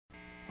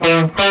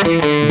I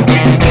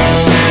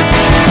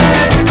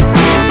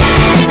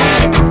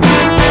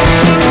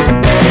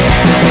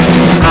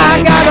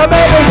got a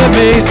baby that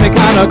makes me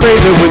kinda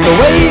crazy with the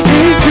way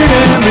she's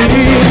treating me.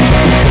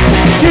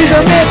 She's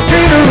a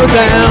mistreater, a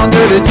down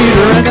dirty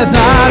cheater, and that's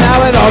not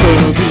how it ought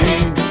to be.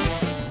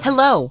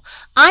 Hello,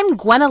 I'm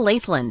Gwenna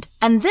Laithland,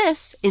 and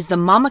this is the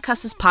Mama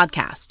Cusses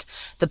Podcast,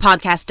 the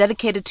podcast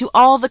dedicated to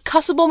all the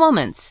cussable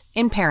moments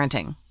in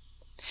parenting.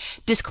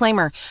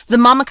 Disclaimer, the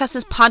Mama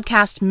Cusses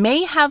Podcast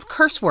may have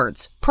curse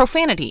words,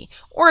 profanity,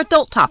 or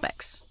adult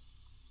topics.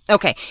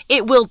 Okay,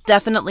 it will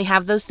definitely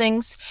have those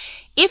things.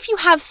 If you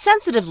have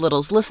sensitive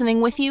littles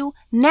listening with you,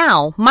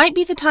 now might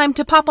be the time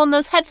to pop on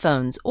those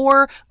headphones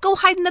or go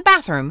hide in the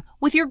bathroom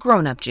with your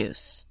grown-up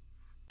juice.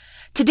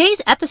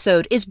 Today's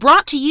episode is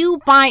brought to you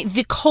by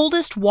The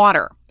Coldest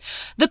Water.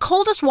 The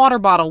Coldest Water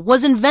bottle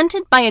was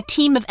invented by a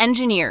team of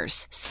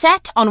engineers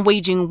set on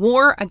waging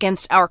war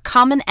against our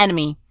common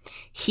enemy,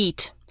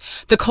 heat.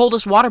 The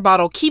Coldest Water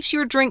bottle keeps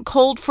your drink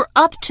cold for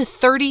up to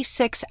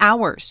 36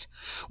 hours.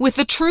 With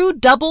the true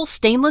double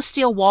stainless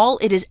steel wall,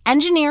 it is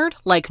engineered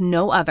like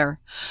no other.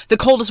 The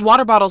Coldest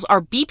Water bottles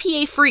are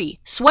BPA-free,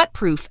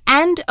 sweat-proof,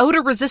 and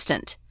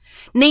odor-resistant.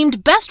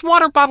 Named Best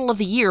Water Bottle of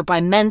the Year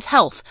by Men's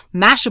Health,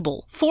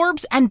 Mashable,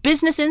 Forbes, and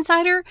Business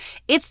Insider,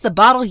 it's the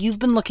bottle you've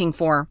been looking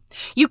for.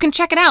 You can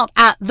check it out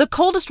at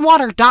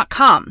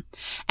thecoldestwater.com.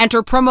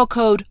 Enter promo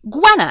code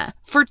GWENNA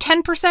for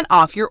 10%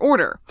 off your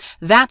order.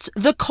 That's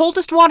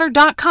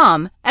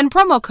thecoldestwater.com and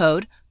promo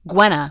code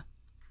GWENNA.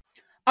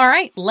 All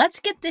right, let's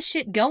get this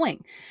shit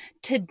going.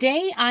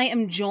 Today I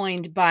am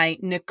joined by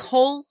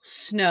Nicole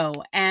Snow,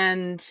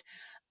 and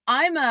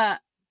I'm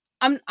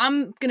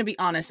going to be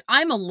honest.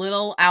 I'm a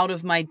little out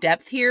of my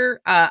depth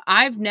here.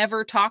 I've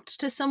never talked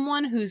to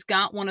someone who's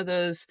got one of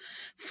those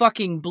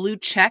fucking blue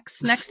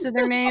checks next to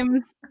their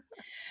name.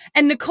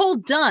 And Nicole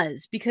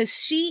does, because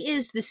she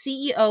is the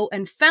CEO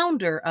and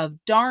founder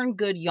of Darn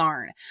Good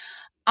Yarn.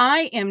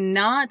 I am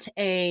not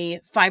a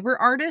fiber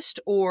artist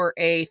or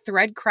a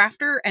thread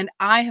crafter, and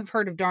I have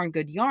heard of Darn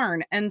Good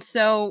Yarn. And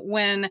so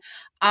when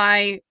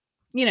I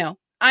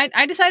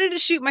decided to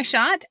shoot my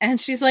shot,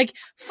 and she's like,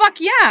 fuck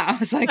yeah. I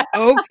was like,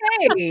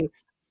 okay.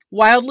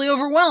 Wildly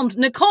overwhelmed.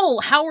 Nicole,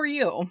 how are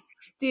you?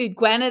 Dude,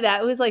 Gwenna,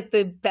 that was like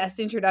the best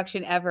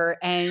introduction ever.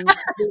 And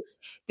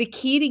the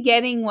key to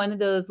getting one of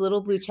those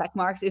little blue check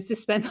marks is to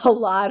spend a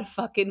lot of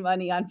fucking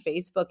money on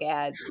Facebook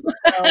ads. So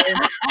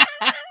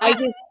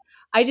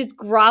I just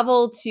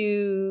groveled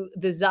to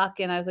the Zuck,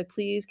 and I was like,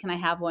 please, can I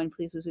have one?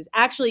 Please, please, please.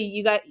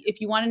 Actually, if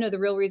you want to know the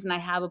real reason I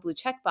have a blue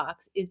check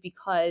box is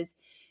because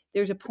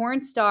there's a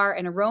porn star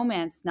and a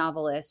romance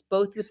novelist,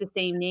 both with the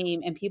same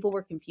name, and people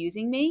were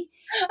confusing me.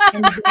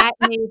 And that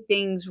made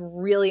things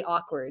really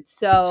awkward.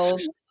 So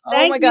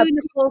thank you,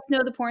 Nicole Snow,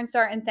 the porn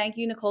star, and thank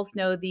you, Nicole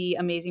Snow, the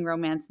amazing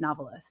romance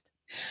novelist.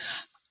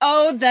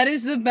 Oh, that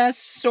is the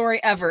best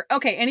story ever.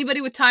 Okay,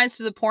 anybody with ties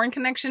to the porn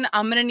connection,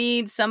 I'm going to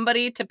need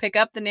somebody to pick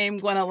up the name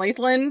Gwenna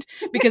Laithland,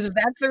 because if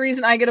that's the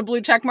reason I get a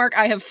blue check mark,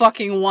 I have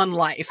fucking one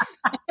life.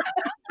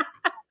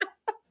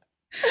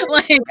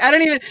 Like,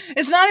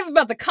 it's not even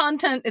about the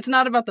content. It's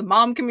not about the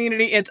mom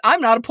community.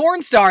 I'm not a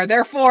porn star.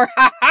 Therefore,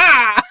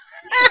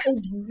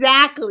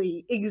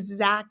 Exactly.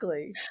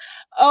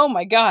 Oh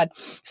my God.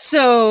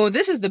 So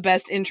this is the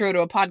best intro to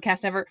a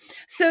podcast ever.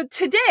 So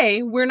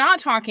today we're not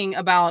talking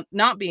about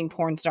not being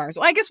porn stars.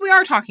 Well, I guess we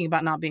are talking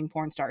about not being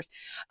porn stars.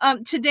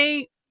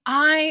 Today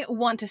I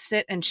want to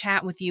sit and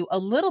chat with you a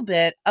little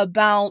bit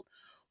about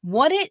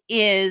what it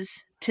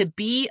is to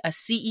be a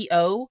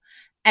CEO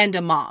and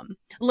a mom.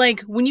 Like,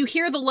 when you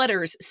hear the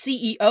letters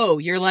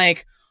CEO, you're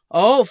like,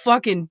 oh,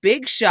 fucking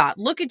big shot.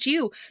 Look at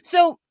you.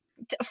 So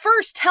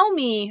first, tell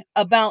me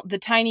about the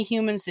tiny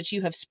humans that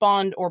you have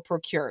spawned or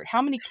procured.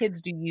 How many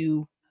kids do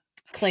you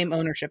claim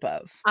ownership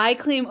of? I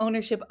claim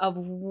ownership of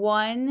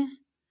one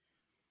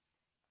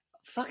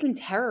fucking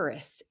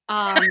terrorist.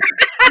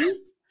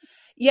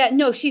 Yeah,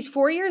 no, she's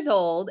 4 years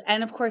old.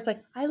 And of course,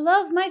 like, I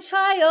love my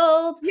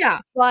child.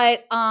 Yeah.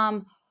 But,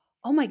 oh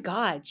my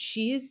God,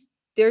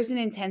 there's an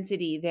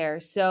intensity there.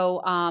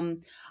 So,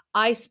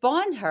 I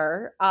spawned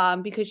her,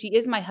 because she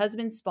is my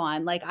husband's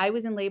spawn. Like, I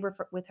was in labor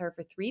with her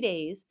for 3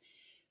 days.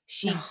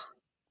 She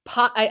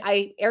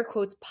I air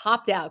quotes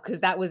popped out,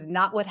 because that was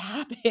not what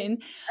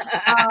happened.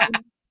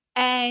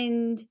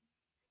 And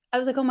I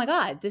was like, oh my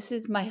God, this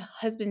is my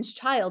husband's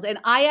child. And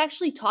I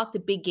actually talked a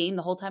big game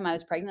the whole time I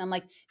was pregnant. I'm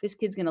like, this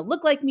kid's going to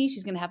look like me.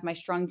 She's going to have my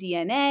strong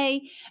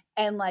DNA.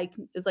 And like,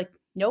 it's like,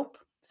 nope.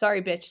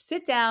 Sorry, bitch,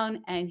 sit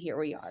down. And here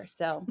we are.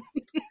 So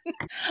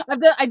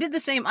I did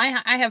the same.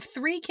 I have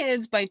 3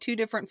 kids by 2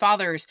 different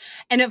fathers.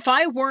 And if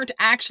I weren't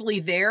actually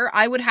there,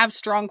 I would have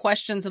strong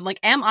questions and like,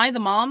 am I the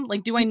mom?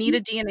 Like, do I need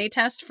a DNA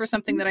test for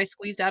something that I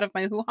squeezed out of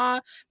my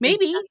hoo-ha?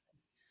 Maybe.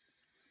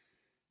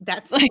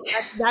 That's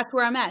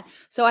where I'm at.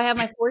 So I have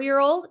my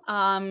 4-year-old,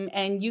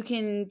 and you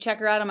can check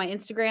her out on my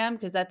Instagram,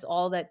 because that's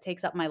all that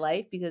takes up my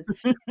life, because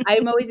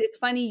it's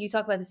funny, you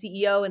talk about the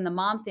CEO and the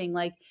mom thing,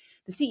 like,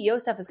 the CEO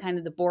stuff is kind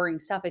of the boring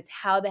stuff. It's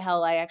how the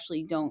hell I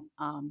actually don't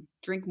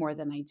drink more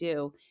than I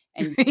do.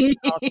 And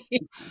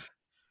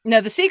No,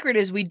 the secret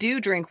is we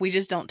do drink. We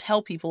just don't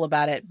tell people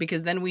about it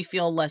because then we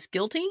feel less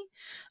guilty.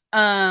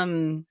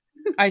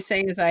 I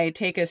say as I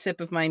take a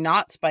sip of my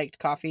not spiked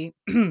coffee.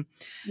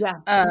 Yeah.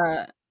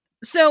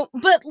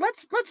 But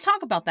let's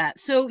talk about that.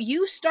 So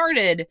you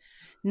started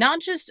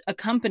not just a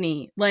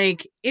company,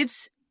 like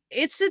it's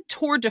a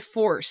tour de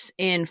force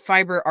in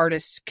fiber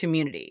artists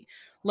community.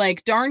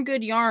 Like Darn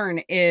Good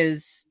Yarn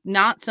is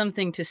not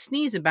something to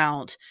sneeze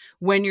about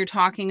when you're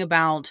talking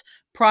about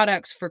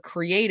products for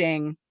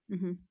creating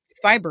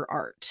fiber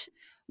art.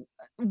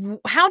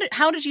 How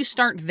did you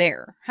start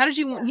there? How did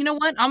you, you know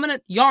what? I'm going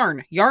to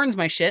yarn's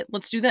my shit.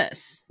 Let's do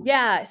this.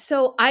 Yeah.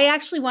 So I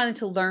actually wanted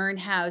to learn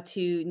how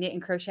to knit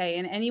and crochet,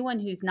 and anyone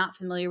who's not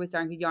familiar with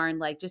Darn Good Yarn,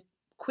 like just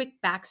quick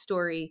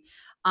backstory.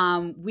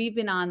 We've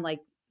been on like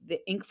the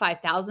Inc.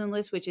 5000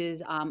 list, which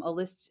is a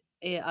list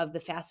of the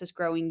fastest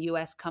growing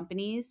US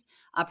companies,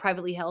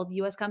 privately held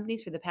US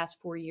companies for the past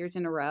 4 years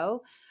in a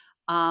row.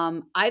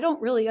 I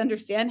don't really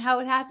understand how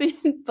it happened,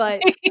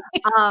 but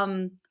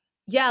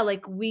yeah,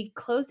 like we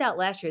closed out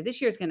last year.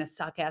 This year is going to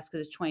suck ass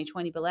because it's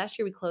 2020, but last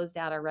year we closed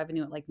out our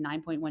revenue at like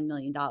 $9.1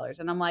 million.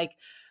 And I'm like,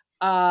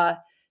 uh,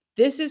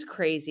 this is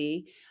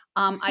crazy.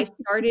 I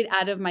started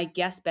out of my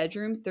guest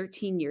bedroom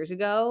 13 years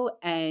ago,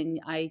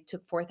 and I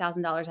took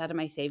 $4,000 out of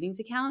my savings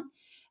account,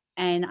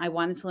 and I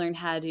wanted to learn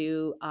how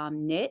to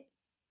knit.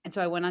 And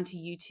so I went onto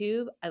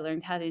YouTube, I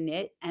learned how to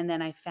knit, and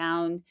then I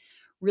found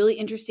really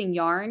interesting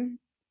yarn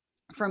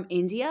from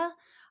India.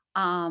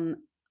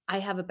 I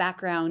have a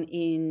background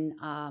in,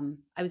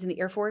 I was in the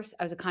Air Force.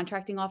 I was a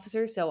contracting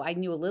officer, so I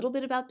knew a little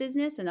bit about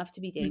business, enough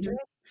to be dangerous.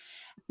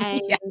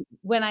 And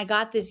when I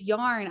got this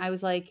yarn, I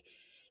was like,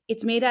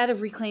 it's made out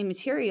of reclaimed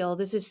material.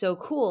 This is so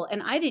cool.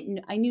 And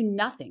I knew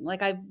nothing.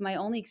 Like my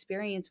only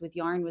experience with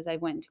yarn was I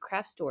went into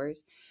craft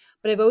stores,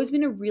 but I've always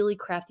been a really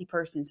crafty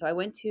person. So I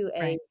went to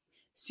a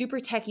super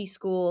techie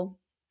school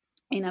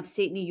in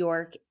upstate New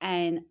York,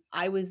 and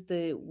I was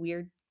the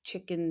weird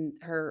chick in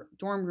her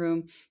dorm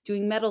room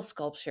doing metal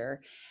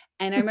sculpture.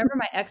 And I remember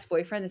my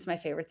ex-boyfriend, this is my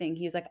favorite thing.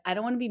 He was like, I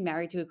don't want to be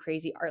married to a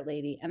crazy art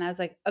lady. And I was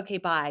like, okay,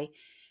 bye.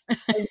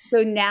 And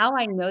so now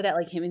I know that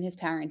like him and his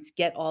parents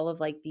get all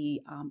of like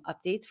the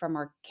updates from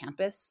our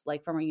campus,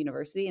 like from our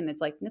university. And it's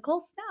like,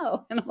 Nicole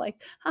Snow. And I'm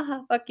like,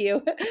 haha, fuck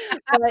you.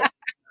 But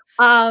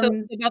so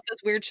it's about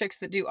those weird chicks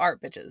that do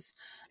art, bitches.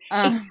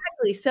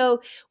 Exactly.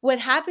 So what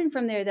happened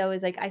from there though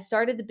is like I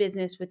started the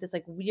business with this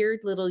like weird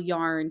little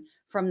yarn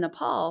from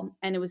Nepal,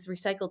 and it was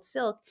recycled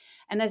silk.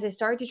 And as I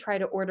started to try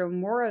to order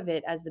more of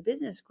it as the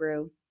business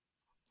grew,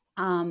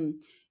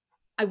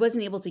 I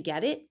wasn't able to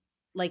get it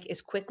like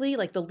as quickly.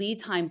 Like the lead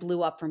time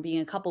blew up from being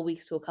a couple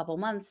weeks to a couple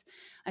months.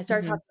 I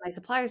started talking to my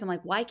suppliers. I'm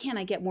like, why can't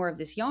I get more of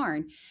this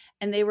yarn?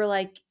 And they were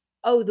like,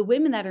 oh, the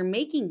women that are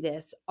making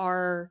this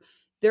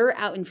they're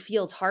out in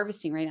fields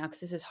harvesting right now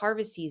because this is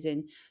harvest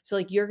season. So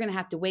like you're gonna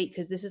have to wait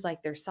because this is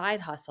like their side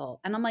hustle.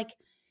 And I'm like,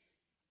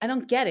 I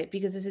don't get it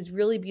because this is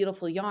really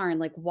beautiful yarn.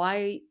 Like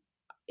why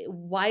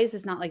is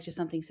this not like just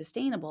something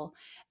sustainable?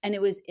 And it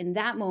was in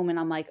that moment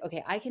I'm like,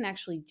 okay, I can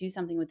actually do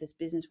something with this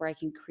business where I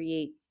can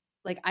create,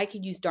 like I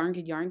could use Darn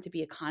Good Yarn to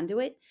be a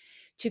conduit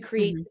to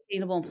create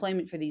sustainable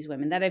employment for these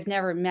women that I've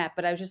never met.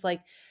 But I was just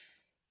like,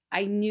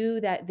 I knew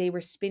that they were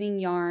spinning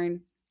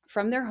yarn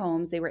from their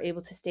homes. They were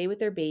able to stay with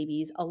their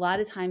babies. A lot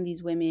of time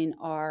these women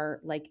are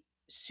like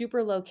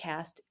super low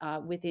caste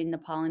within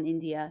Nepal and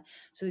India.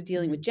 So they're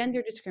dealing with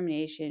gender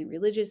discrimination,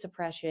 religious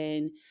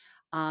oppression.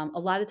 A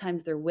lot of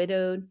times they're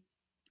widowed,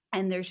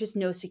 and there's just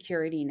no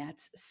security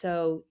nets.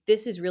 So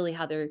this is really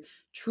how they're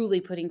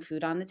truly putting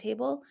food on the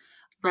table.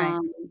 Right.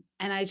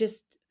 And I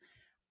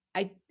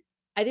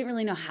didn't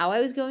really know how I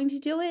was going to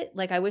do it.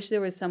 Like I wish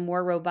there was some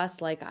more robust,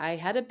 like I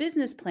had a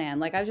business plan.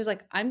 Like I was just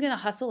like, I'm going to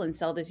hustle and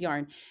sell this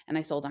yarn. And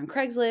I sold on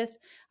Craigslist.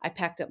 I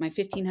packed up my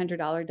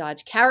 $1,500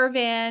 Dodge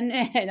Caravan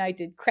and I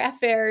did craft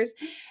fairs.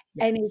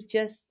 And it's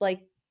just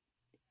like,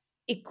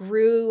 it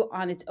grew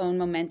on its own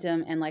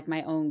momentum and like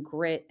my own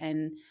grit.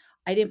 And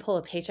I didn't pull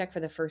a paycheck for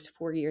the first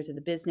 4 years of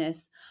the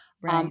business.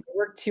 I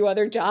worked 2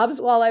 other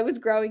jobs while I was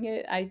growing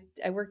it. I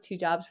worked 2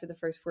 jobs for the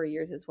first 4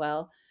 years as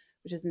well,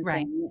 which is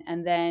insane.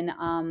 And then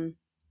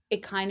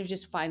it kind of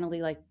just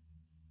finally like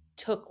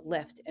took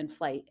lift and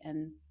flight,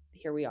 and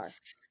here we are.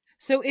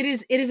 So it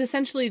is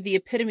essentially the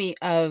epitome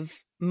of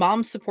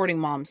moms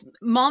supporting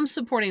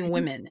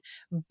women,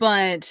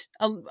 but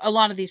a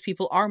lot of these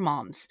people are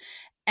moms.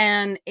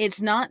 And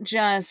it's not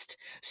just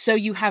so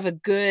you have a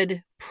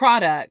good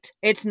product.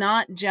 It's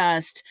not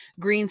just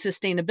green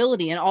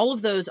sustainability, and all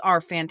of those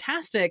are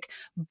fantastic,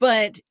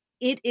 but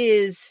it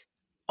is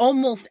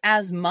almost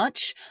as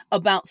much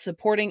about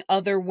supporting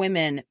other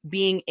women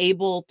being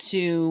able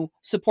to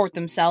support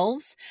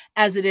themselves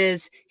as it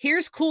is,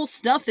 here's cool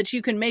stuff that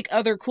you can make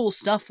other cool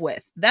stuff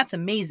with. That's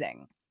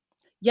amazing.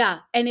 Yeah.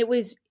 And it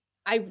was,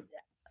 I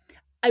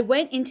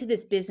went into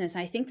this business.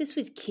 And I think this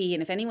was key.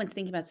 And if anyone's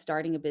thinking about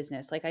starting a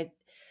business, like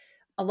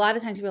a lot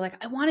of times people are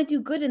like, I want to do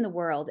good in the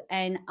world.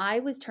 And I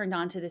was turned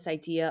on to this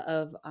idea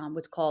of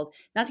what's called,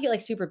 not to get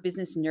like super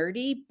business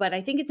nerdy, but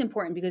I think it's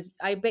important because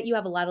I bet you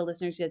have a lot of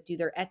listeners that do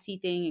their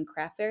Etsy thing and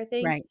craft fair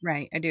thing.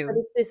 Right. I But do.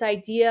 it's this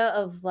idea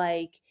of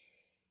like,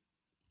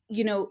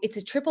 it's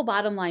a triple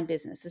bottom line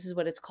business. This is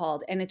what it's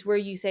called. And it's where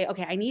you say,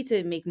 okay, I need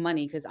to make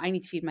money because I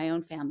need to feed my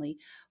own family.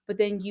 But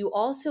then you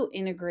also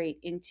integrate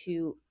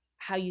into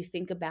how you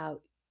think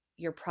about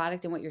your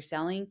product and what you're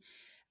selling,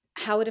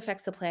 how it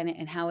affects the planet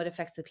and how it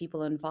affects the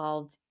people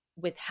involved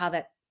with how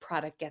that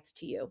product gets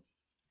to you.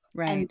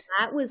 Right. And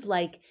that was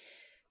like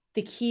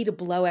the key to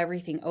blow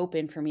everything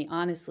open for me,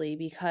 honestly,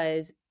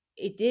 because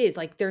it is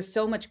like there's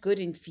so much good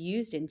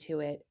infused into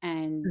it.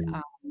 And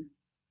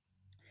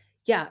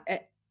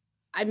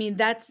I mean,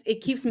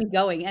 it keeps me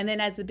going. And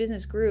then as the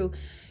business grew,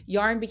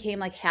 yarn became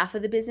like half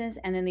of the business.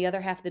 And then the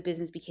other half of the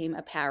business became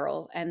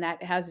apparel. And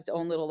that has its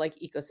own little like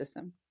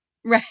ecosystem.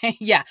 Right.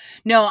 Yeah.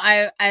 No,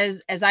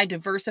 as I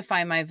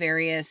diversify my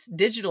various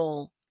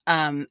digital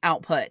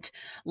output,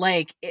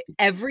 like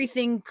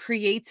everything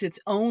creates its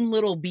own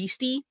little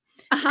beastie.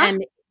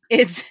 And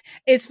it's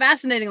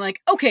fascinating.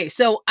 Like, okay,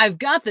 so I've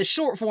got the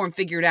short form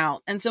figured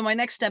out. And so my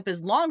next step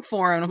is long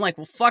form. And I'm like,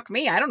 well, fuck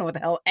me. I don't know what the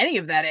hell any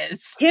of that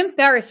is. Tim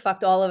Ferriss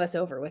fucked all of us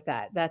over with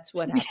that. That's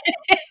what happened.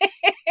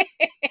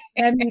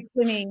 That means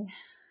to me.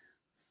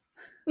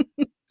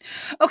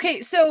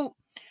 Okay, so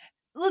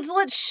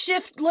let's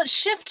shift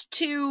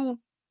to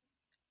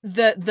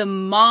the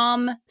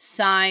mom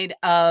side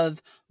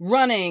of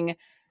running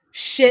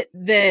shit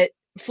that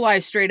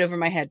flies straight over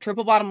my head.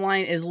 Triple bottom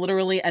line is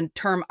literally a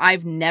term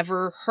I've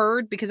never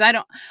heard because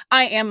I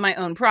am my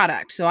own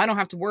product, so I don't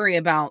have to worry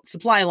about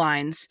supply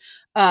lines.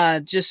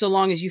 Just so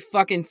long as you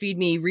fucking feed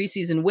me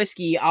Reese's and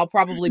whiskey, I'll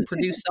probably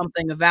produce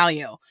something of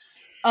value.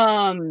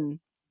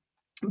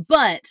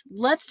 But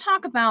let's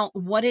talk about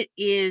what it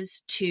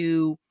is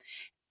to,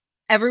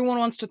 everyone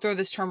wants to throw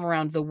this term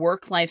around, the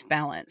work-life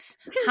balance.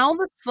 How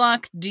the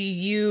fuck do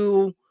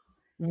you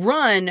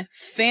run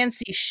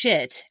fancy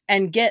shit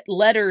and get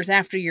letters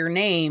after your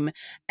name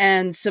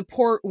and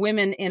support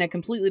women in a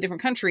completely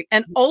different country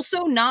and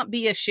also not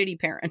be a shitty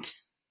parent?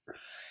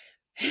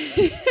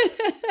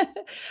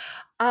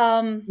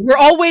 We're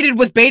all waited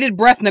with bated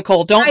breath,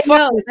 Nicole. Don't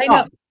fuck this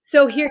up.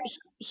 So here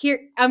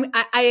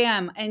I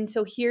am. And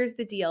so here's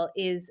the deal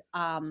is,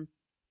 I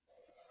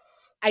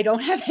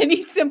don't have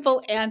any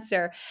simple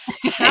answer.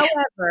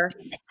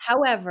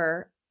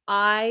 However,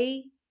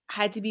 I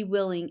had to be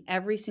willing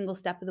every single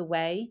step of the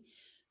way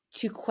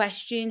to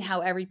question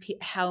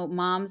how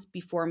moms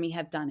before me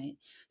have done it.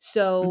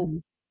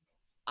 So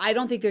I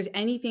don't think there's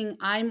anything,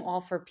 I'm all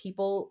for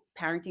people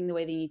parenting the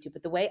way they need to,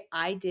 but the way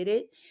I did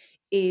it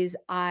is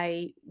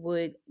I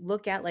would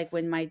look at, like,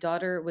 when my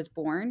daughter was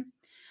born,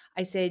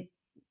 I said,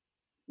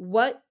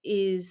 what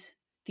is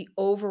the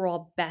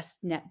overall best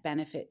net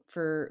benefit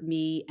for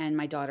me and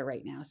my daughter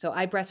right now? So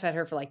I breastfed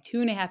her for like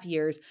 2.5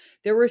 years.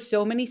 There were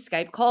so many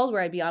Skype calls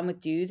where I'd be on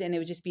with dudes and it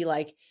would just be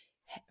like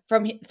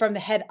from the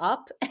head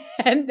up.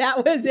 And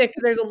that was it.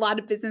 'Cause there's a lot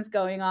of business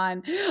going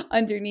on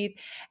underneath.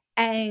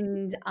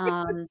 And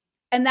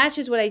that's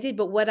just what I did.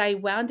 But what I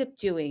wound up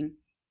doing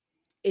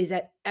is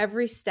at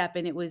every step,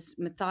 and it was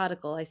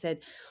methodical, I said,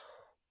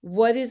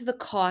 what is the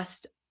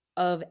cost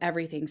of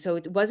everything? So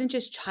it wasn't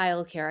just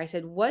childcare. I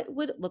said, what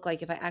would it look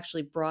like if I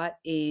actually brought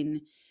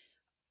in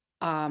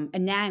a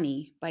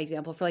nanny, by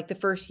example, for like the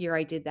first year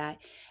I did that,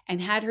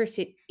 and had her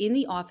sit in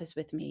the office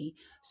with me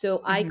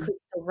so I could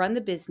still run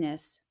the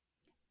business.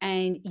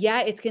 And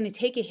yeah, it's going to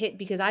take a hit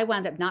because I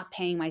wound up not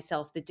paying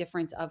myself the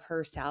difference of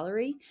her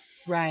salary.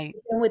 Right.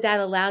 And what that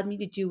allowed me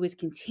to do was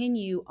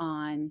continue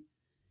on.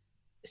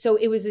 So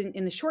it was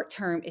in the short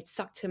term, it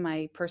sucked to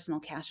my personal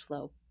cash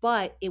flow,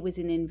 but it was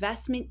an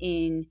investment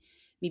in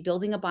me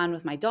building a bond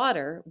with my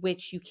daughter,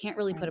 which you can't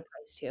really put a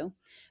price to.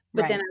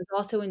 But then I was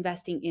also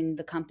investing in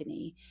the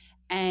company.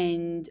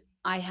 And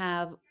I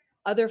have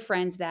other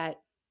friends that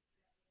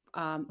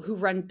who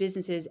run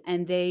businesses,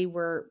 and they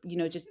were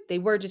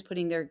just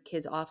putting their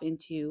kids off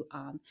into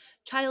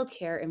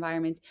childcare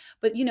environments.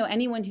 But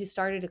anyone who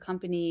started a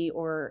company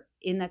or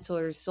in that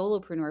sort of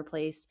solopreneur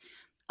place,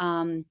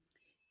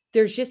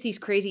 there's just these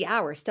crazy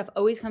hours. Stuff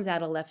always comes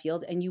out of left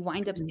field and you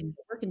wind up sitting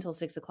at work until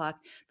 6 o'clock.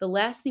 The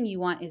last thing you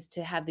want is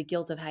to have the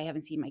guilt of, I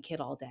haven't seen my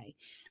kid all day.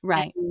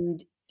 Right.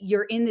 And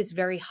you're in this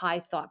very high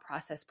thought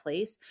process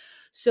place.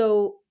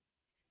 So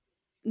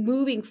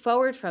moving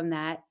forward from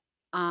that,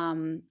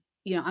 I'm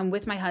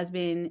with my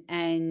husband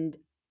and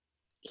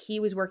he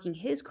was working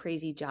his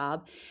crazy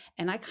job.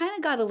 And I kind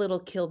of got a little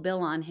Kill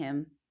Bill on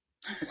him,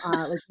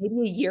 like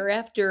maybe a year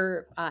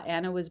after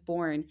Anna was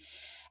born.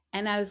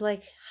 And I was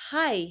like,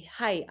 hi,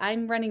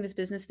 I'm running this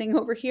business thing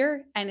over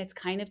here and it's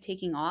kind of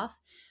taking off.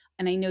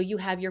 And I know you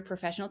have your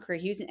professional career.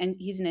 He's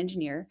an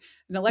engineer,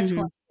 an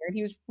electrical engineer, and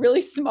he was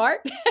really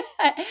smart.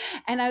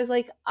 And I was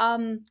like,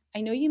 I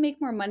know you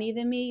make more money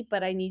than me,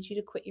 but I need you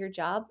to quit your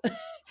job.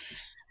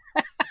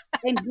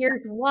 And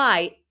here's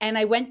why. And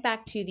I went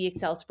back to the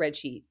Excel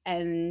spreadsheet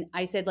and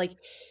I said, like,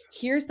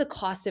 here's the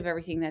cost of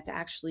everything that's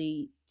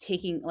actually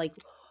taking, like,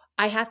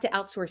 I have to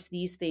outsource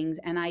these things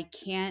and I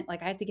can't,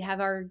 like, I have to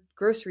have our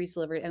groceries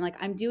delivered and like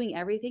I'm doing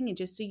everything. And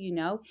just so you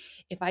know,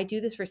 if I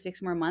do this for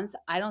 6 more months,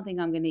 I don't think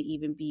I'm going to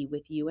even be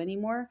with you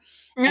anymore.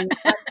 And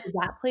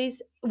that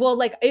place, well,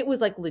 like it was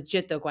like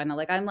legit though, Gwenna.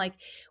 Like I'm like,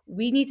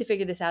 we need to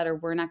figure this out or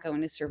we're not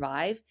going to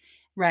survive.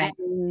 Right.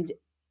 And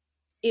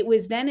it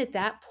was then at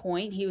that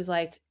point, he was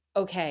like,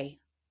 okay,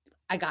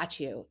 I got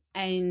you.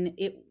 And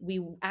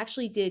we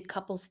actually did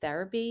couples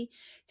therapy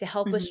to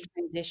help us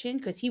transition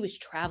because he was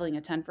traveling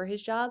a ton for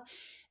his job.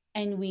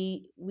 And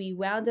we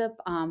wound up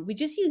we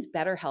just used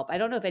BetterHelp. I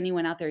don't know if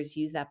anyone out there has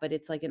used that, but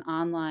it's like an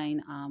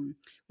online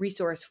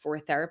resource for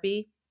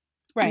therapy.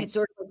 And Right. it's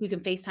sort of like you can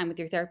FaceTime with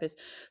your therapist.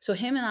 So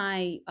him and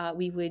I,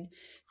 we would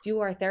do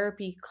our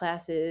therapy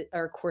classes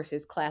or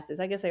classes.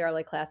 I guess they are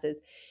like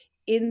classes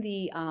in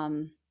the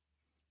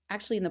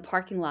actually in the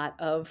parking lot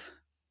of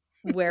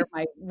where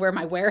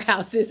my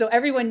warehouse is. So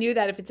everyone knew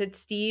that if it said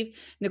Steve,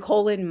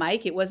 Nicole, and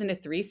Mike, it wasn't a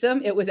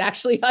threesome. It was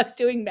actually us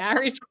doing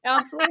marriage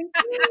counseling.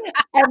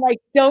 And like,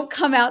 don't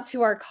come out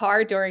to our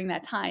car during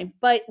that time.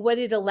 But what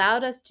it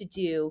allowed us to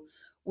do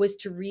was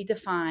to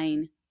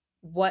redefine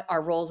what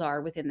our roles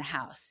are within the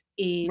house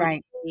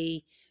Right.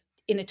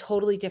 in a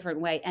totally different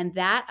way. And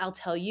that, I'll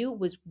tell you,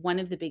 was one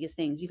of the biggest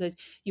things because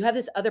you have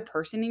this other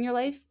person in your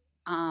life.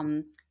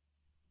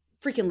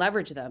 Freaking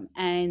leverage them.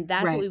 And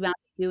that's what Right. we wound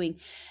up doing.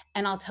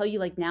 And I'll tell you,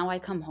 like now I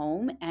come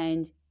home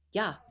and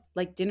yeah,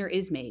 like dinner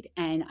is made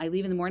and I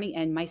leave in the morning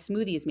and my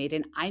smoothie is made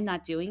and I'm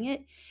not doing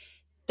it.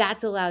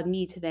 That's allowed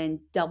me to then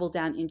double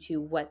down into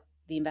what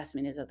the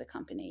investment is of the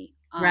company.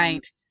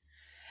 Right.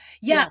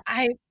 Yeah.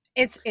 Yeah.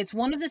 It's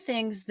one of the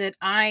things that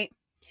I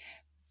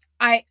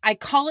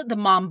call it the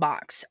mom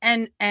box,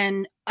 and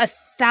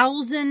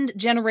 1,000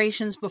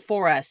 generations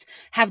before us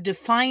have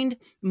defined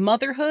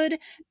motherhood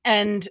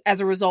and as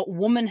a result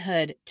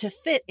womanhood to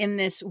fit in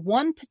this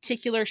one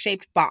particular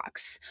shaped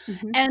box.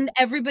 And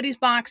everybody's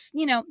box,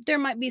 you know, there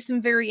might be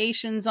some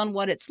variations on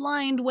what it's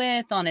lined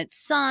with, on its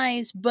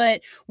size,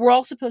 but we're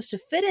all supposed to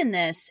fit in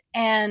this.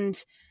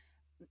 And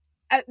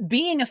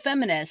being a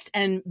feminist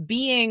and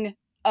being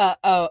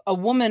a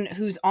woman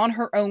who's on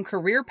her own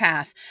career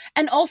path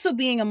and also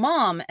being a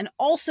mom and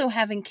also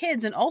having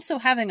kids and also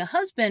having a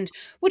husband,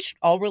 which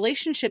all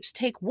relationships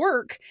take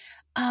work.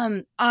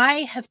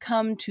 I have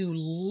come to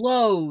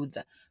loathe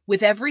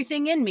with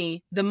everything in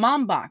me, the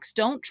mom box.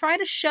 Don't try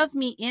to shove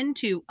me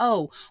into,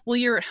 oh, well,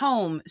 you're at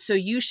home, so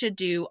you should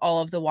do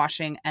all of the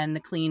washing and the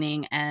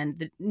cleaning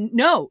and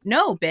no,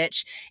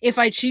 bitch. If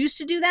I choose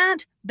to do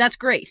that, that's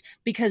great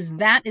because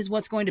that is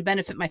what's going to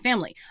benefit my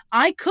family.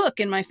 I cook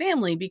in my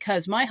family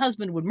because my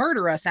husband would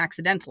murder us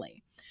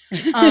accidentally.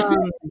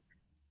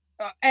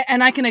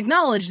 And I can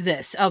acknowledge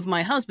this of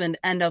my husband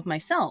and of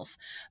myself,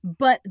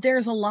 but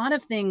there's a lot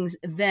of things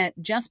that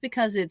just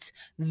because it's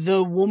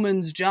the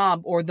woman's job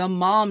or the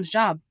mom's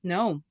job,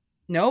 no,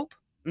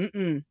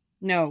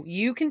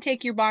 you can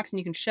take your box and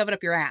you can shove it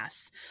up your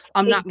ass.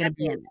 I'm not going to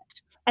be in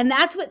it. And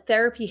that's what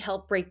therapy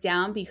helped break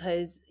down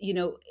because, you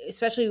know,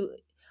 especially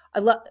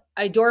I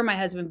adore my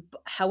husband,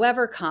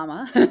 however,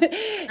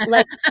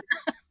 like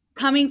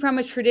coming from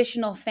a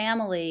traditional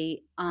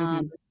family,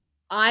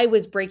 I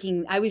was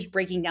breaking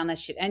down that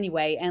shit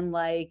anyway. And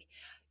like,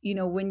 you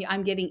know, when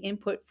I'm getting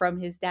input from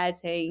his dad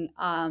saying,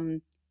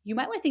 you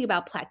might want to think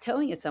about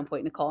plateauing at some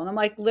point, Nicole. And I'm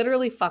like,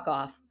 literally fuck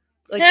off.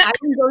 Like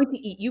I'm going to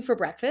eat you for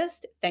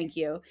breakfast. Thank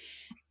you.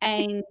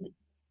 And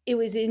it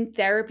was in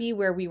therapy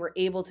where we were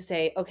able to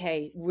say,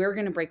 okay, we're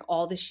going to break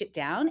all this shit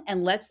down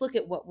and let's look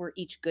at what we're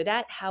each good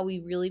at, how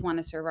we really want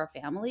to serve our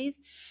families.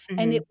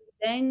 And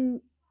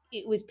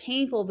it was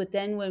painful, but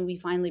then when we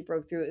finally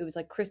broke through, it was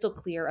like crystal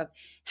clear of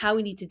how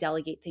we need to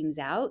delegate things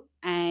out.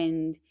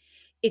 And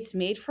it's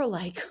made for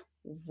like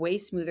way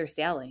smoother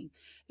sailing.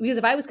 Because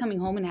if I was coming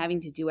home and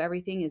having to do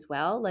everything as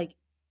well, like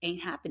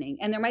ain't happening.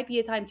 And there might be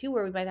a time too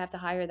where we might have to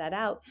hire that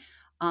out,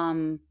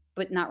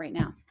 but not right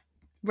now.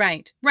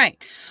 Right.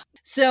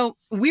 So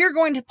we're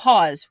going to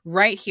pause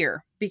right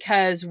here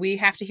because we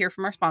have to hear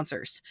from our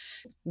sponsors.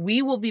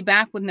 We will be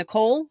back with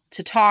Nicole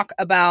to talk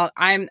about,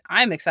 I'm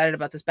excited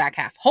about this back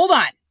half. Hold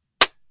on.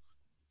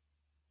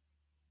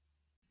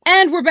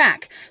 And we're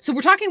back. So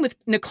we're talking with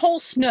Nicole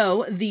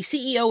Snow, the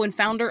CEO and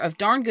founder of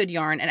Darn Good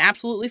Yarn, an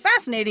absolutely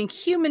fascinating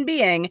human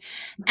being.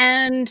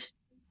 And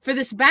for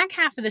this back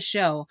half of the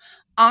show,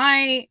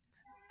 I'm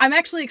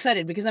actually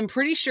excited because I'm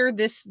pretty sure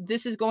this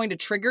is going to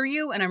trigger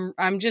you, and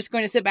I'm just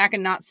going to sit back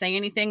and not say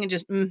anything and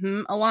just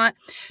a lot.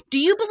 Do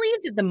you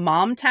believe that the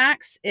mom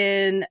tax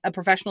in a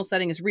professional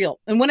setting is real?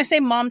 And when I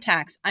say mom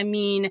tax, I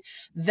mean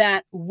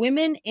that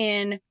women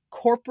in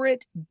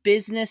corporate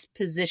business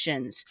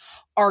positions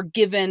are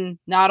given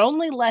not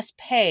only less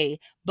pay,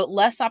 but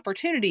less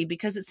opportunity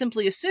because it's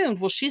simply assumed,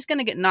 well, she's going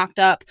to get knocked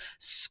up,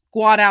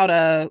 squat out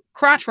a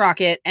crotch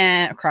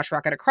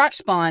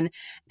spawn,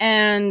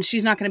 and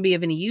she's not going to be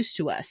of any use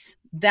to us.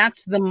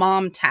 That's the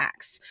mom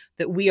tax,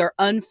 that we are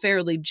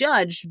unfairly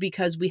judged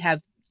because we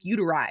have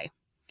uteri.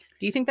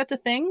 Do you think that's a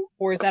thing,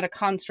 or is that a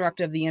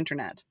construct of the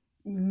internet?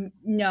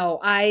 No,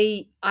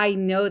 I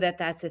know that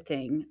that's a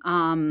thing.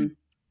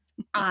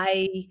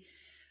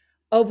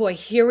 Oh boy,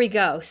 here we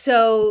go.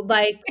 So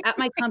like at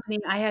my company,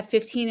 I have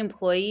 15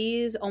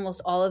 employees.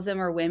 Almost all of them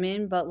are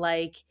women, but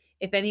like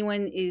if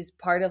anyone is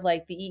part of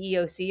like the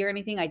EEOC or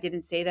anything, I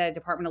didn't say that,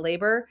 Department of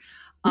Labor.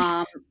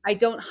 Um, I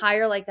don't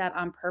hire like that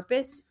on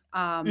purpose.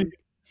 Mhm.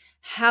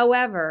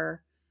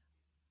 However,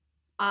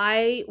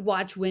 I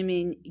watch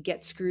women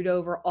get screwed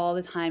over all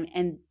the time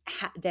and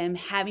them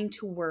having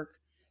to work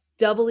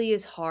doubly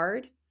as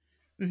hard.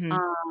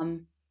 Mhm.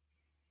 Um,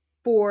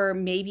 for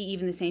maybe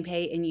even the same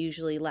pay and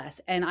usually less.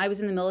 And I was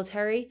in the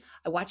military.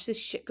 I watched this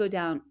shit go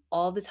down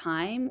all the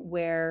time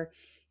where,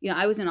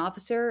 I was an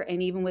officer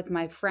and even with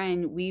my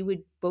friend, we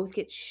would both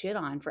get shit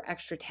on for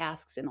extra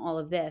tasks and all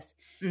of this.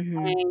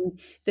 Mhm. And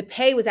the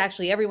pay was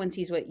actually everyone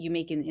sees what you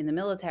make in the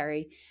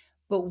military,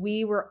 but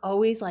we were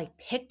always like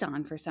picked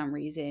on for some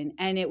reason.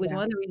 And it was Yeah.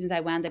 one of the reasons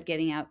I wound up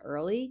getting out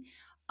early.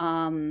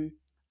 Um,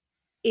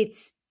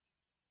 it's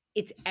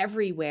it's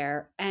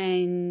everywhere,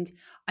 and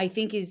I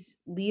think as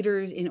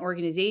leaders in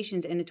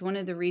organizations, and it's one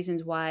of the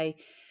reasons why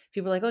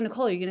people are like, "Oh,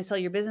 Nicole, are you gonna sell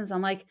your business?"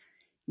 I'm like,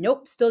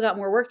 "Nope, still got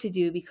more work to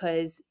do,"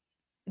 because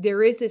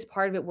there is this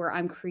part of it where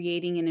I'm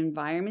creating an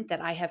environment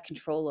that I have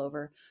control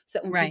over, so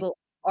that when Right. people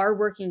are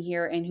working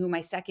here and who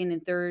my second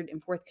and third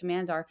and fourth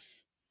commands are,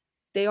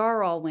 they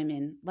are all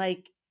women,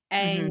 like,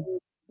 and Mhm.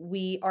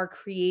 we are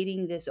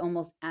creating this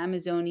almost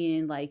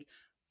Amazonian, like,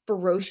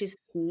 ferocious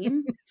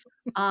team.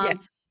 Yes.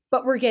 um,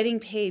 but we're getting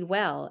paid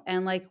well,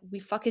 and, like, we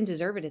fucking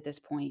deserve it at this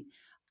point.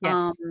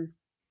 Um, Yes.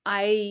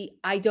 I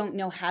don't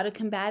know how to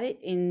combat it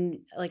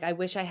in like, I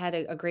wish I had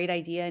a great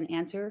idea and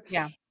answer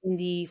Yeah. in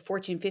the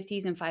Fortune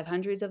 50s and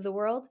 500s of the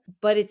world,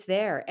 but it's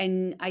there,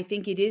 and I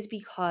think it is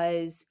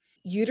because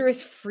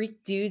uterus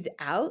freak dudes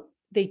out.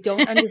 They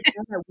don't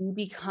understand that we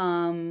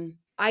become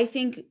I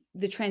think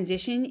the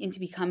transition into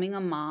becoming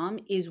a mom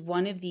is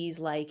one of these,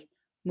 like,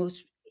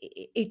 most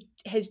it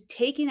has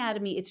taken out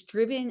of me, it's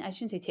driven, I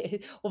shouldn't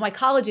say well, my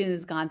collagen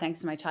is gone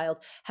thanks to my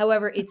child.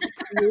 However, it's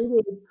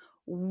created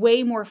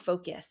way more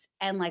focus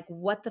and, like,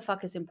 what the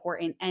fuck is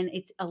important, and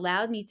it's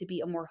allowed me to be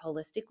a more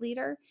holistic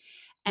leader,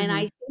 and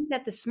I Mhm. think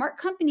that the smart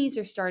companies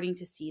are starting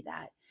to see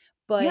that,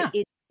 but Yeah.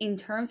 it in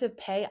terms of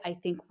pay, I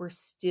think we're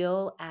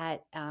still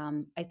at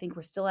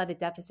a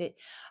deficit.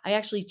 I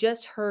actually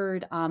just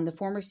heard, the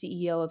former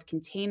CEO of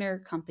Container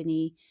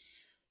Company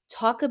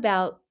talk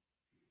about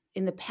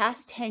in the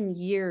past 10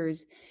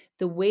 years,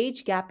 the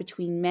wage gap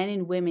between men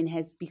and women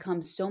has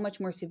become so much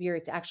more severe.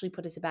 It's actually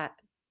put us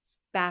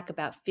back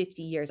about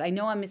 50 years. I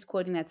know I'm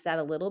misquoting that stat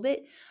a little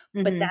bit,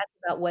 but Mhm. that's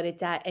about what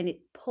it's at. And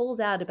it pulls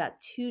out about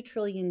 $2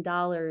 trillion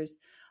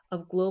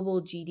of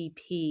global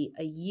GDP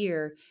a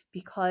year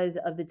because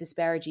of the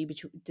disparity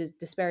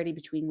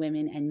between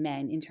women and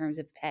men in terms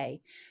of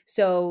pay.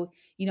 So,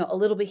 a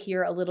little bit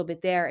here, a little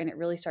bit there, and it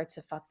really starts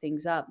to fuck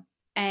things up.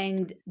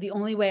 And the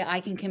only way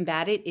I can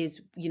combat it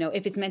is,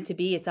 if it's meant to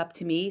be, it's up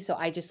to me. So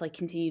I just like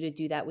continue to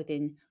do that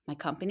within my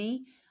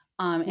company,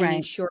 and Right.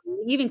 ensure,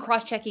 even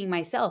cross-checking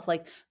myself,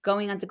 like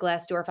going onto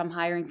Glassdoor if I'm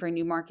hiring for a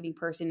new marketing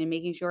person and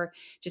making sure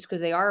just because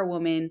they are a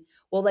woman,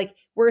 well, like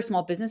we're a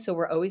small business, so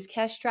we're always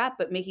cash strapped,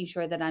 but making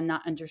sure that I'm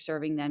not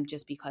underserving them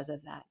just because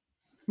of that.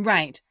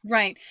 Right.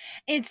 Right.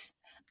 It's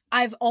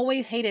I've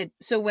always hated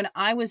so when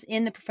I was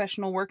in the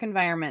professional work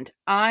environment,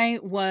 I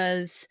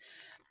was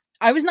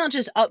not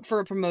just up for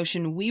a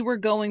promotion. We were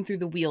going through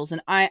the wheels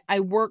and I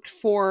worked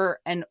for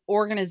an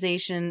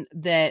organization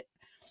that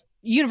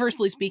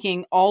universally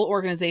speaking, all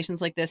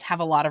organizations like this have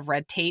a lot of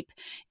red tape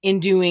in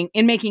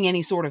making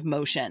any sort of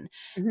motion.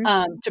 Mhm.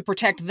 To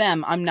protect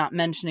them, I'm not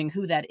mentioning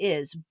who that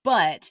is,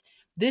 but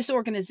this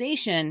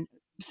organization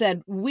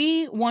said,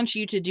 we want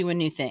you to do a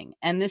new thing.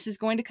 And this is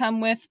going to come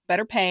with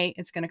better pay.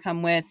 It's going to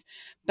come with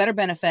better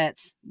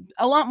benefits,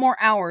 a lot more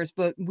hours,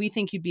 but we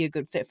think you'd be a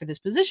good fit for this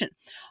position.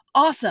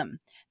 Awesome.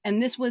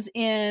 And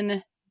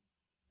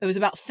it was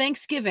about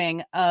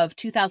Thanksgiving of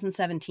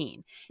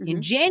 2017.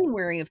 In Mhm.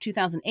 January of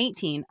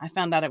 2018, I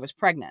found out I was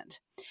pregnant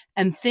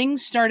and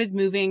things started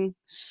moving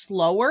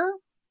slower,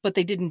 but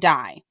they didn't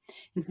die.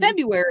 In Mhm.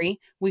 February,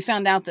 we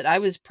found out that I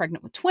was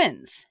pregnant with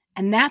twins,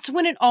 and that's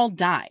when it all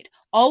died.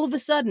 All of a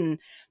sudden,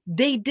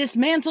 they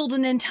dismantled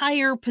an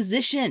entire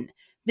position.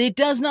 It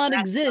does not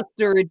exist,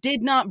 or it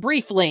did not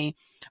briefly,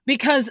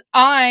 because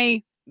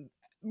I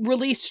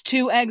released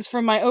 2 eggs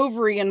from my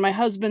ovary and my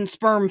husband's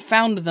sperm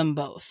found them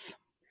both.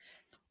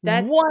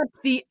 That's What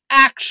the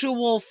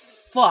actual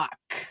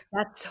fuck?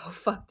 That's so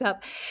fucked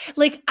up.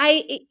 Like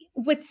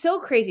what's so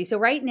crazy. So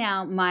right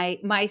now my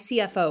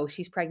CFO,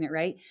 she's pregnant,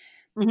 right?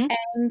 Mhm.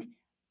 And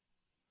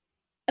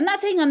I'm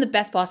not saying I'm the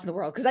best boss in the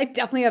world because I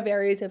definitely have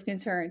areas of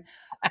concern.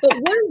 But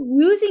we're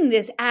using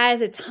this as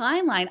a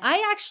timeline.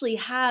 I actually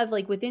have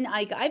like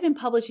I've been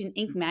published in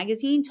Inc.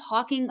 magazine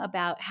talking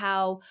about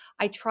how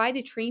I try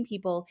to train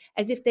people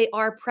as if they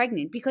are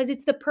pregnant because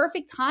it's the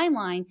perfect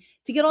timeline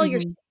to get all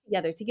your shit Mhm.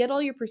 together, to get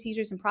all your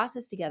procedures and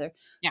process together.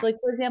 Yeah. So like,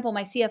 for example,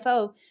 my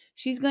CFO,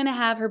 she's going to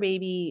have her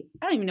baby.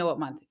 I don't even know what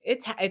month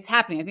it's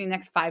happening. I think the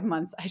next 5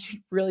 months. I should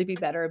really be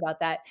better about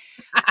that.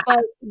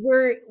 But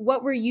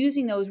we're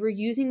using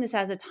this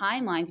as a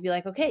timeline to be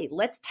like, okay,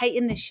 let's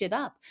tighten this shit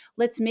up.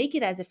 Let's make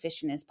it as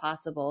efficient as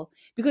possible.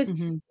 Because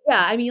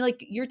yeah, I mean,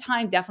 like your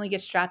time definitely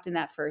gets strapped in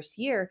that first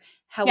year.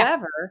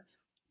 However,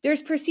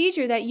 there's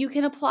procedure that you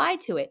can apply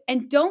to it.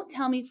 And don't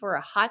tell me for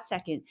a hot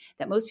second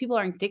that most people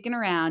aren't dicking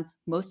around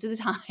most of the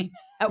time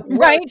at work.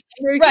 Right.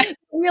 They're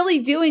really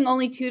doing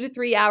only 2 to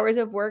 3 hours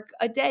of work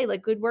a day,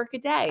 like good work a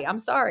day. I'm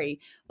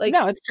sorry. Like,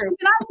 no, it's true. I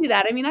cannot do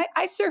that. I mean,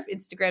 I surf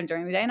Instagram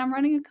during the day and I'm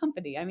running a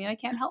company. I mean, I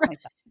can't help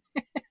myself.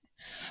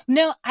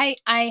 No,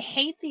 I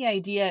hate the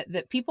idea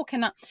that people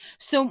cannot.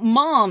 So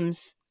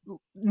moms,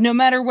 no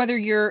matter whether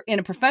you're in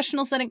a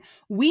professional setting,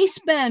 we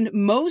spend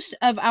most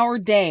of our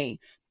day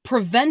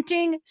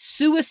preventing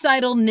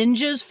suicidal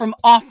ninjas from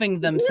offing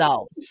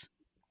themselves.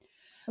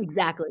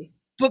 Exactly.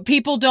 But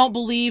people don't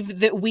believe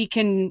that we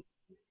can,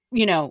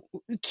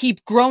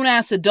 keep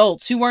grown-ass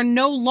adults who are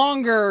no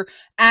longer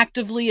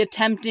actively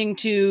attempting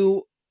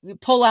to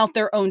pull out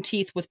their own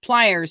teeth with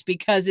pliers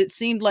because it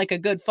seemed like a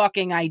good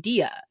fucking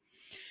idea.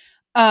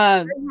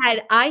 I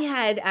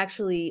had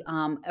actually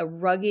a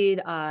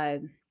rugged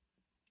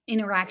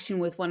interaction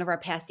with one of our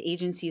past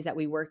agencies that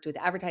we worked with,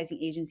 advertising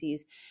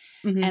agencies.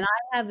 And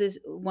I have this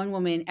one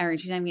woman, Erin,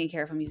 she's not even going to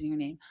care if I'm using her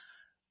name.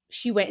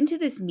 She went into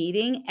this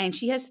meeting and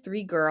she has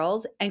 3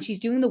 girls and she's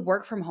doing the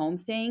work from home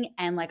thing.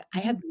 And like, I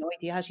have no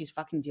idea how she's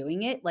fucking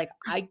doing it. Like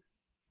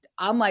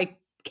I'm like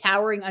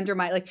cowering under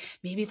my, like,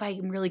 maybe if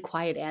I'm really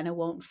quiet, Anna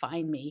won't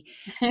find me.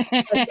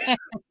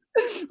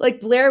 Like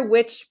Blair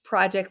Witch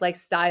Project, like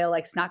style,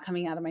 like snot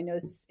coming out of my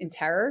nose in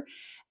terror.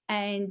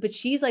 But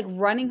she's like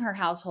running her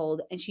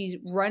household and she's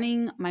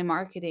running my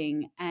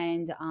marketing.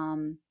 And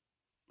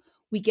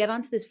we get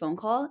onto this phone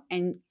call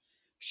and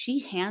she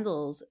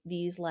handles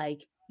these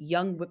like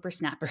young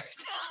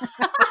whippersnappers.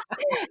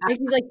 And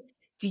she's like,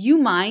 do you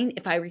mind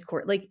if I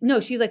record? Like, no,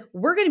 she's like,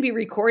 we're going to be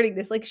recording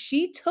this. Like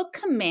she took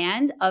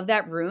command of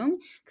that room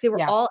because they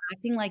were all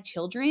acting like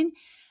children.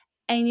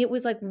 And it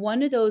was like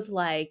one of those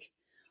like,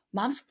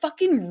 moms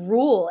fucking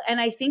rule. And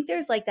I think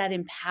there's like that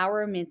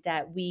empowerment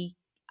that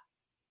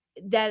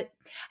I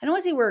don't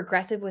want to say we're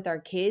aggressive with our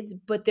kids,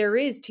 but there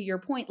is, to your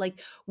point,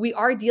 like we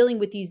are dealing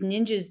with these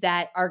ninjas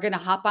that are going to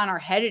hop on our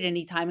head at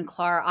any time and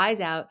claw our eyes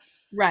out.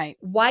 Right.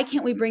 Why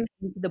can't we bring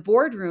them to the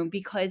boardroom?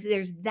 Because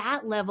there's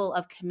that level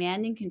of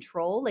command and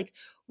control. Like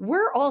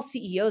we're all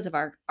CEOs of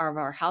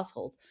our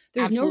households.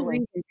 There's no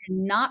reason to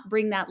not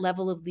bring that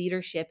level of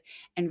leadership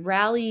and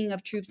rallying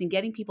of troops and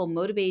getting people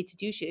motivated to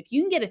do shit. If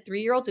you can get a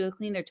 3-year-old to go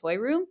clean their toy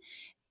room,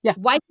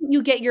 why can't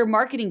you get your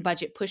marketing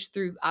budget pushed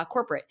through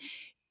corporate?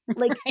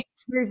 Like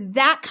there's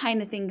that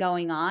kind of thing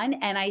going on.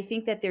 And I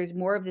think that there's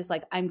more of this,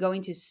 like, I'm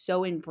going to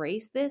so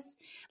embrace this.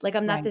 Like,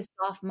 I'm not this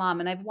soft mom.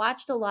 And I've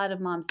watched a lot of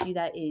moms do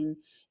that in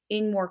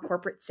more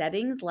corporate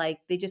settings. Like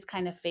they just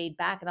kind of fade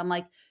back. And I'm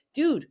like,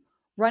 dude,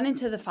 run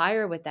into the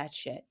fire with that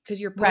shit. Cause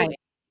you're potent.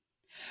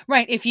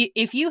 Right. If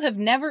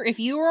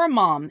you are a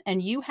mom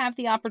and you have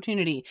the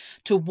opportunity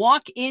to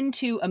walk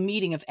into a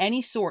meeting of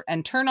any sort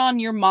and turn on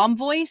your mom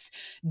voice,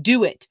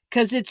 do it.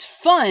 Cause it's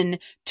fun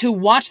to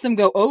watch them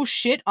go, oh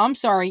shit, I'm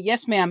sorry.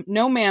 Yes, ma'am.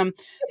 No, ma'am.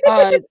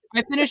 I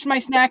finished my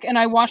snack and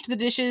I washed the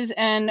dishes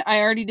and I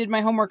already did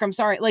my homework. I'm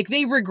sorry. Like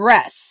they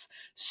regress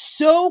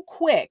so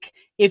quick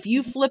if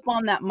you flip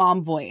on that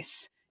mom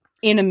voice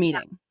in a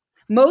meeting.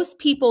 Most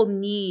people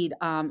need,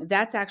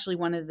 that's actually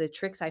one of the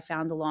tricks I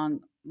found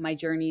along my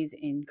journeys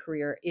in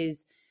career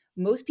is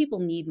most people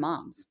need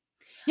moms.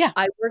 Yeah.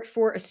 I worked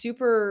for a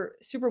super,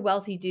 super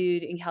wealthy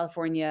dude in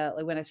California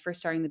like when I was first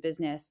starting the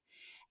business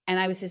and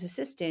I was his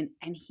assistant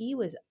and he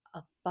was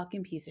a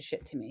fucking piece of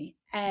shit to me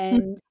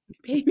and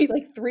paid me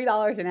like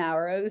 $3 an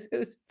hour. It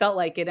was felt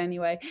like it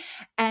anyway.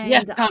 And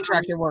yes,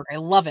 contractor work. I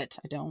love it.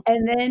 I don't.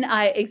 And then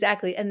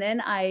And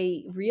then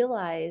I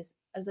realized,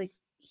 I was like,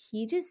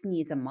 he just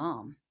needs a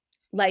mom.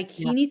 Like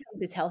he needs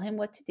someone to tell him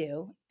what to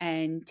do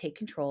and take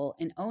control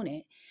and own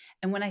it.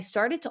 And when I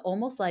started to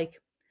almost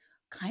like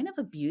kind of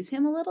abuse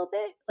him a little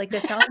bit, like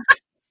that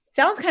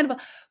sounds kind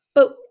of,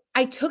 but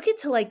I took it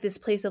to like this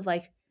place of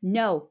like,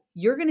 no,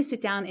 you're going to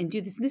sit down and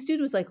do this. And this dude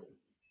was like,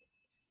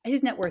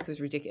 his net worth was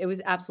ridiculous. It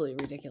was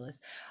absolutely ridiculous.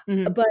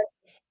 But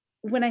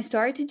when I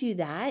started to do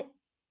that,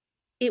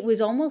 it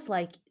was almost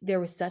like there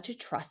was such a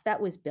trust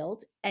that was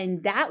built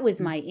and that was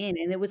my in.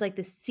 And it was like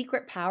the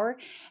secret power.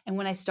 And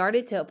when I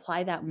started to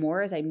apply that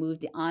more as I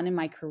moved on in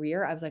my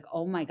career, I was like,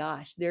 oh my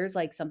gosh, there's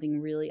like something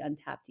really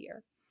untapped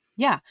here.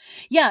 Yeah.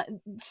 Yeah.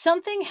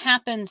 Something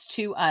happens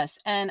to us.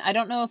 And I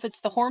don't know if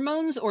it's the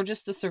hormones or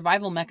just the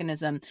survival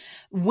mechanism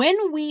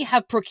when we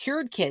have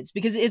procured kids,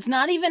 because it's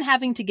not even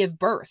having to give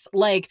birth.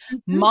 Like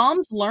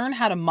moms learn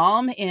how to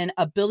mom in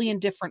a billion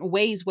different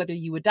ways, whether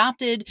you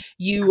adopted,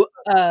 you,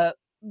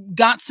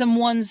 got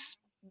someone's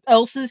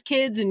else's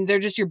kids and they're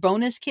just your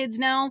bonus kids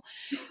now.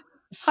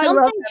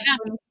 Something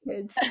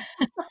happens.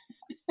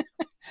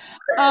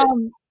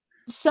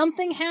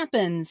 Something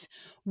happens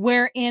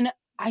wherein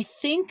I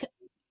think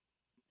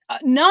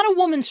not a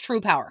woman's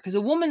true power, because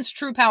a woman's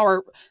true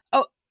power,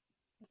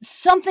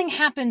 something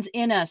happens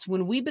in us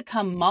when we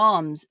become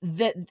moms,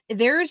 that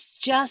there's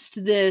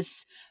just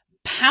this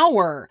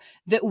power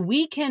that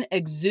we can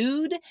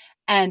exude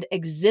and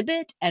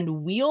exhibit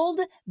and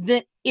wield,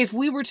 that if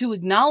we were to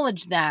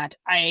acknowledge that,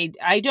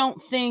 I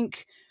don't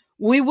think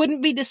we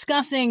wouldn't be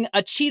discussing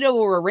a Cheeto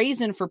or a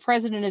raisin for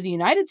president of the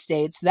United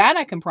States. That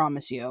I can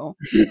promise you.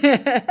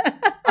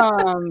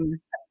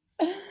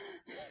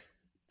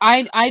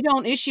 I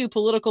don't issue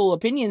political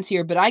opinions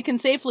here, but I can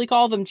safely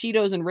call them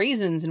Cheetos and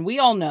raisins, and we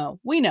all know.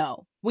 We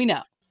know.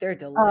 They're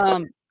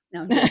delicious.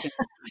 No, I'm joking.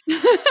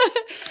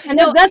 And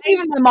that's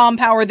even my mom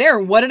power there.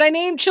 What did I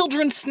name?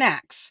 Children's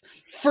snacks.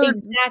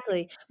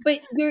 Exactly.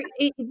 But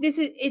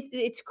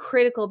it's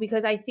critical,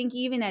 because I think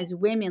even as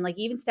women, like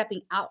even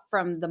stepping out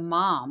from the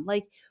mom,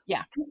 like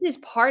this is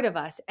part of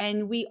us,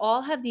 and we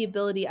all have the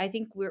ability. I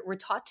think we're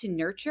taught to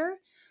nurture,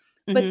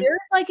 but there's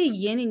like a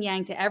yin and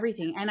yang to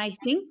everything. And I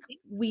think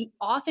we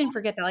often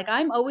forget that. Like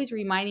I'm always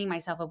reminding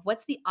myself of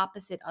what's the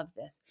opposite of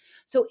this.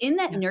 So in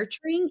that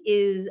nurturing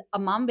is a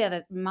mom bear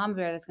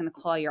that's going to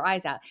claw your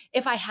eyes out.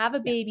 If I have a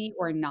baby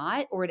or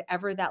not, or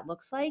whatever that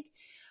looks like,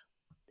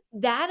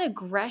 that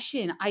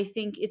aggression, I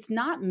think it's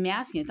not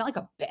masking. It's not like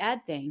a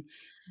bad thing.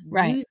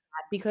 Right. Use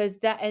that, because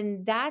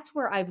that's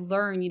where I've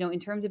learned, in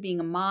terms of being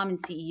a mom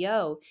and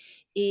CEO,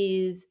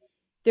 is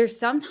there's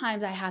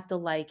sometimes I have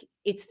to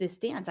it's this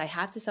dance. I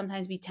have to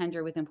sometimes be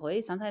tender with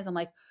employees. Sometimes I'm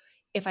like,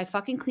 if I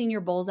fucking clean your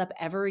bowls up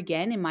ever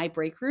again in my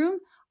break room,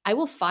 I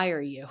will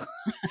fire you.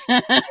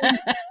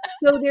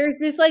 So there's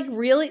this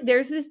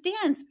there's this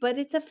dance, but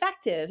it's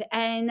effective.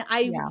 And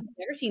I've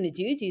never seen a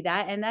dude do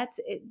that. And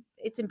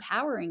it's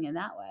empowering in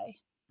that way.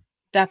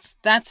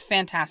 That's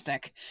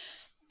fantastic.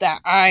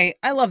 That I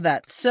love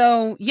that.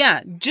 So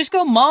yeah, just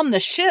go mom the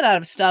shit out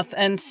of stuff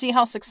and see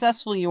how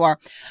successful you are.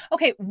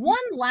 Okay, one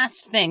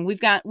last thing. We've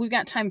got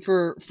time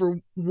for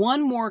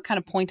one more kind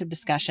of point of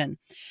discussion.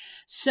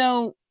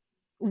 So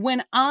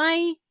when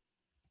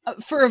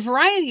for a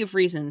variety of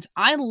reasons,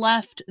 I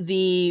left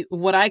the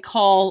what I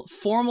call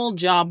formal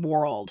job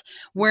world,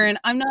 wherein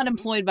I'm not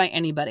employed by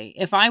anybody.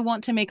 If I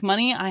want to make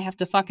money, I have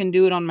to fucking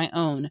do it on my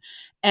own.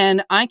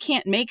 And I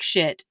can't make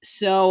shit,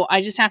 so I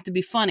just have to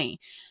be funny.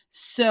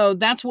 So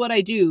that's what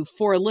I do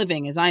for a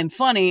living, is I'm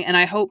funny, and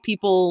I hope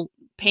people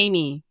pay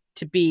me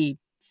to be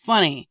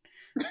funny,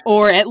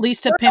 or at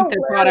least to pimp their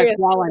products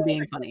while I'm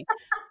being funny.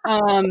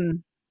 I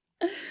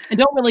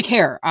don't really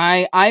care.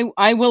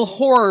 I will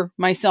whore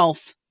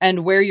myself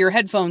and wear your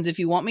headphones if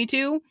you want me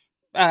to,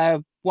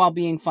 while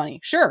being funny.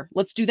 Sure,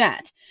 let's do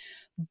that.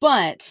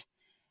 But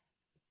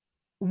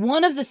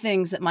one of the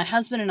things that my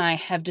husband and I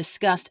have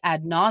discussed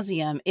ad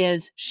nauseum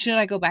is, should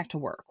I go back to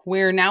work?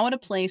 We're now at a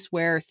place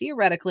where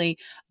theoretically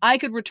I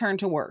could return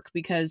to work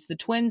because the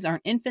twins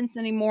aren't infants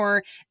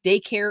anymore.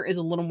 Daycare is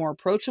a little more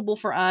approachable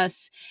for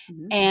us.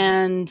 Mm-hmm.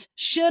 And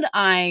should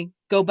I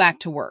go back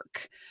to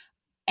work?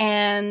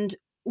 And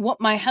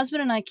what my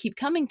husband and I keep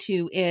coming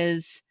to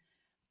is,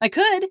 I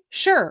could,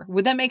 sure.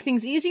 Would that make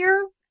things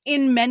easier?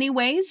 In many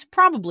ways,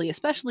 probably,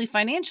 especially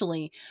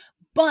financially.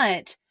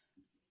 But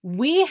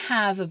we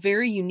have a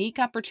very unique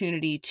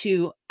opportunity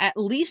to, at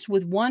least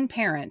with one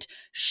parent,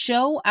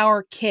 show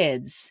our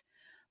kids,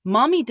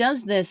 mommy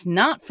does this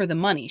not for the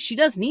money. She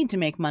does need to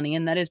make money,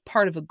 and that is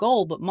part of a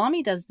goal, but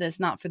mommy does this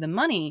not for the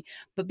money,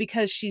 but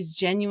because she's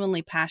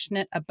genuinely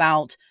passionate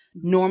about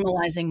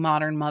normalizing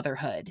modern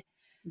motherhood.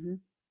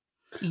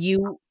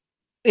 Mm-hmm.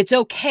 It's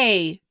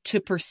okay to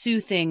pursue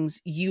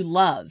things you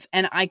love.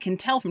 And I can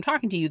tell from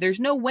talking to you, there's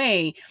no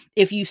way,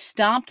 if you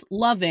stopped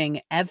loving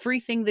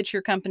everything that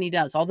your company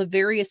does, all the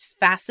various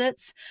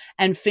facets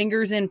and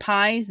fingers in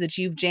pies that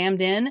you've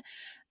jammed in,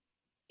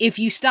 if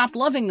you stopped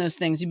loving those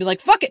things, you'd be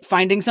like, fuck it,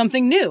 finding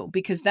something new,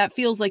 because that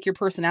feels like your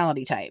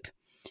personality type.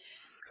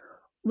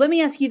 Let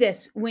me ask you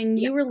this. When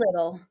you were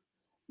little,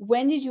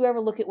 when did you ever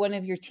look at one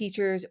of your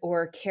teachers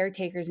or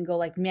caretakers and go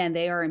like, man,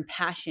 they are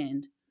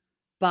impassioned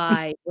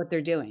by what they're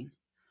doing?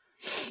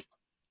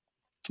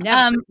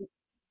 Never.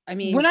 I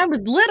mean, when I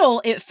was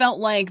little, it felt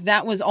like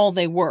that was all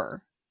they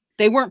were.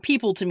 They weren't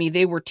people to me.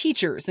 They were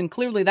teachers. And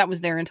clearly that was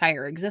their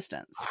entire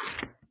existence.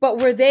 But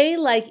were they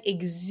like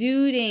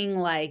exuding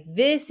like,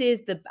 this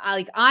is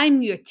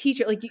I'm your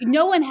teacher? Like,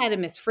 no one had a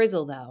Miss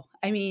Frizzle though.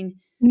 I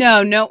mean,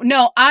 no.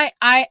 I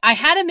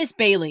had a Miss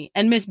Bailey,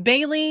 and Miss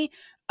Bailey,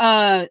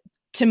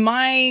 to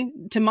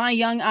my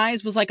young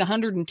eyes was like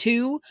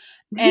 102.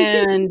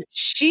 And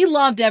she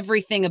loved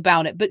everything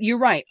about it. But you're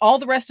right. All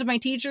the rest of my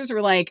teachers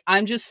were like,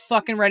 I'm just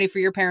fucking ready for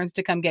your parents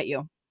to come get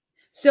you.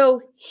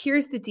 So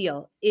here's the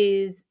deal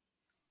is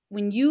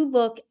when you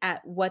look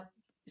at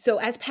so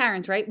as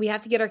parents, right, we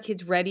have to get our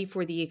kids ready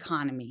for the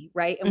economy,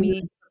 right? And we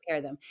need to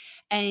prepare them.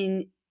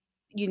 And,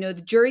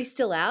 the jury's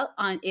still out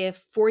on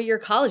if 4-year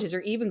colleges are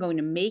even going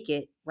to make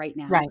it right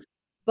now. Right.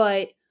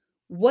 But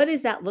what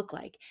does that look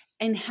like?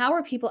 And how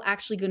are people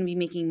actually going to be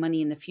making money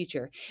in the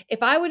future?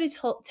 If I were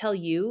to tell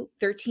you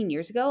 13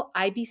 years ago,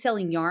 I'd be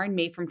selling yarn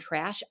made from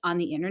trash on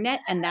the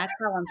internet, and that's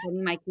how I'm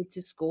sending my kid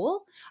to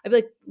school, I'd be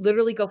like,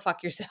 literally go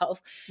fuck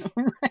yourself.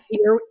 Right.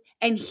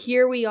 And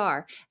here we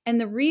are. And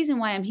the reason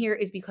why I'm here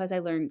is because I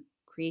learned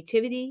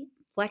creativity,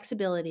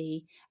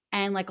 flexibility,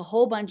 and like a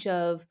whole bunch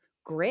of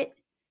grit.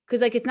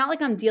 Because like it's not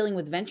like I'm dealing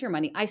with venture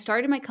money. I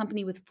started my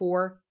company with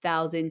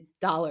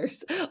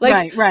 $4,000.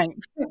 Like Right.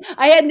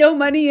 I had no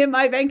money in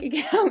my bank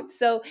account.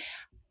 So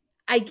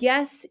I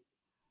guess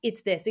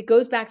it's this. It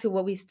goes back to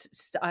what we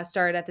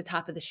started at the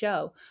top of the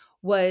show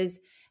was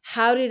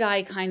how did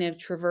I kind of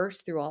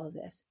traverse through all of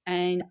this?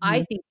 And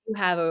I think you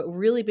have a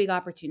really big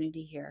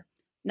opportunity here.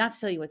 Not to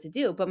tell you what to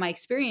do, but my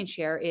experience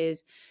share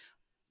is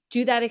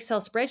do that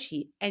Excel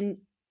spreadsheet and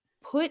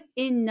put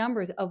in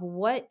numbers of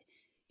what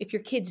if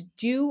your kids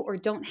do or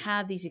don't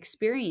have these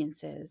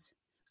experiences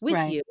with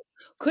Right. you,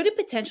 could it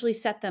potentially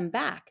set them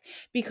back?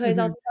 Because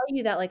I'll tell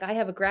you that like I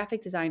have a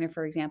graphic designer,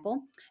 for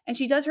example, and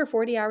she does her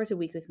 40 hours a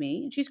week with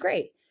me and she's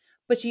great.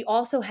 But she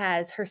also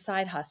has her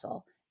side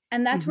hustle.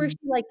 And that's where she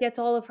like gets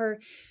all of her,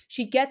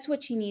 she gets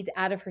what she needs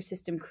out of her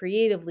system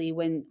creatively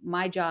when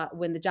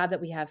the job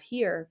that we have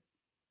here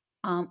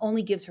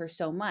only gives her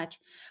so much,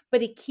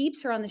 but it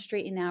keeps her on the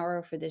straight and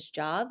narrow for this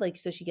job. Like,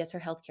 so she gets her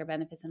healthcare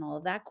benefits and all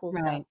of that cool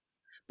stuff. Right.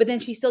 But then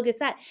she still gets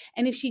that.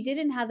 And if she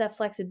didn't have that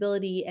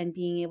flexibility and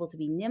being able to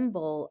be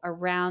nimble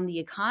around the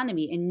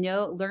economy and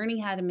learning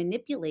how to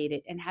manipulate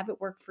it and have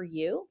it work for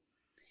you,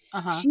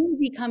 she would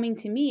be coming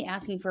to me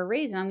asking for a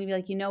raise. And I'm going to be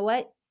like, you know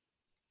what?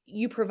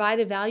 You provide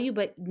a value,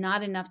 but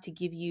not enough to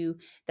give you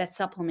that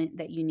supplement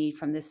that you need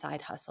from this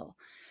side hustle.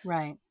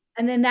 Right.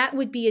 And then that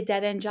would be a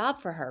dead end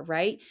job for her,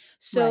 right?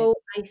 So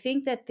I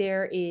think that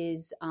there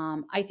is,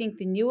 I think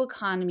the new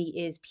economy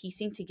is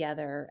piecing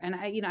together, and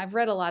I've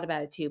read a lot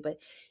about it too, but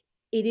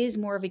it is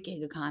more of a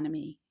gig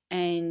economy,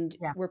 and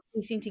we're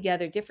piecing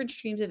together different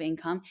streams of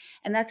income,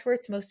 and that's where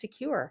it's most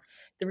secure.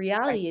 The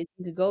reality is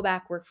you could go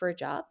back, work for a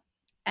job,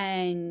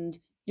 and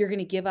you're going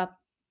to give up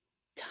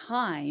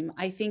time.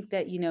 I think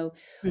that, one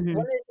of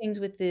the things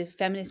with the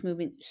feminist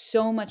movement,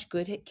 so much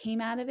good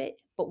came out of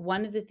it. But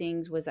one of the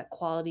things was that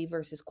quality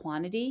versus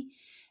quantity.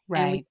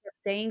 And we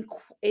kept saying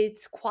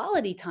it's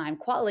quality time.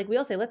 Like we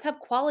all say, let's have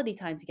quality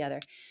time together.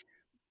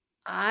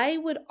 I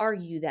would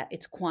argue that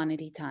it's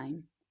quantity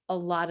time a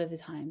lot of the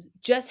times.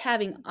 Just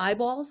having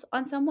eyeballs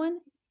on someone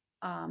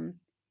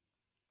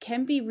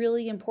can be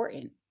really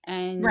important.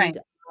 And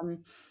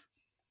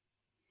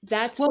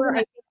that's where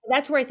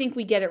I think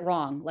we get it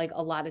wrong, like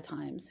a lot of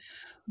times.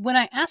 When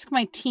I ask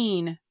my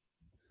teen,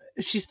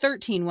 she's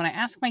 13, when I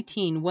ask my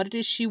teen what it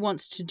is she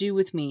wants to do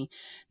with me,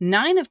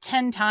 9 of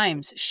 10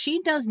 times,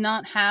 she does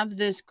not have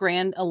this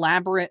grand,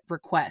 elaborate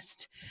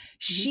request.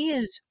 She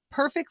is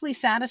perfectly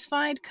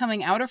satisfied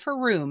coming out of her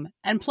room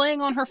and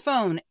playing on her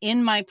phone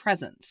in my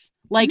presence.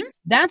 Like,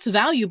 that's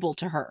valuable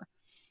to her.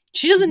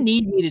 She doesn't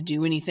need me to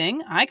do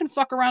anything. I can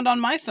fuck around on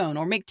my phone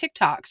or make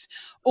TikToks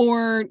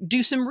or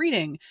do some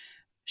reading.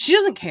 She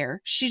doesn't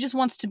care. She just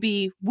wants to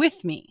be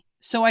with me.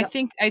 So I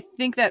think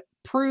that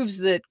proves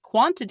that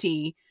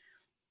quantity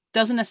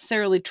doesn't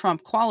necessarily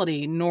trump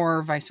quality,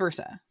 nor vice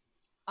versa.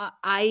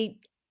 I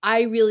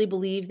really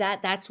believe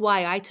that. That's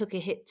why I took a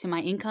hit to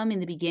my income in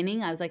the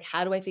beginning. I was like,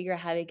 how do I figure out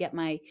how to get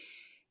my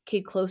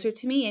kid closer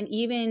to me? And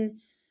even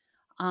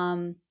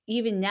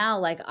now,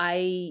 like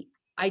I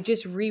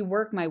just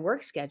rework my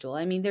work schedule.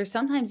 I mean, there's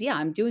sometimes,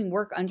 I'm doing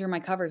work under my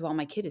covers while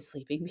my kid is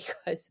sleeping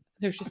because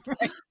there's just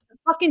a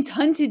fucking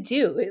ton to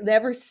do. It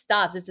never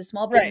stops. It's a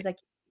small business.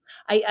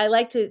 I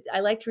like to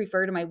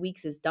refer to my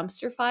weeks as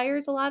dumpster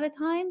fires a lot of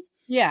times.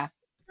 Yeah.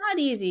 Not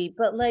easy,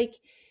 but like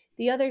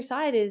the other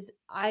side is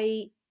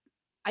I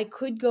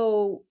could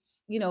go,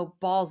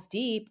 balls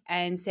deep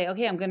and say,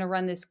 okay, I'm going to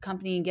run this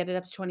company and get it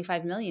up to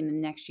 25 million in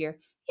the next year.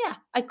 Yeah,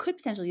 I could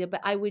potentially,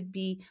 but I would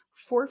be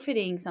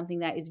forfeiting something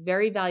that is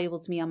very valuable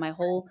to me on my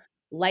whole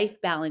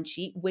life balance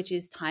sheet, which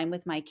is time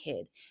with my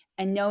kid.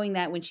 And knowing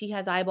that when she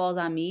has eyeballs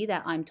on me,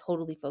 that I'm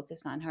totally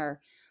focused on her.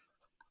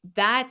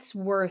 That's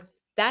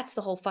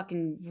the whole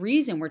fucking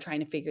reason we're trying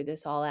to figure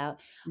this all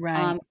out.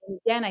 Right.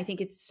 Again, I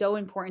think it's so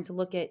important to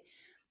look at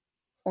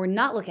or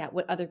not look at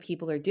what other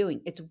people are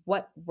doing. It's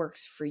what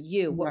works for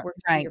you, what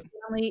works for your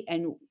family,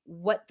 and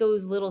what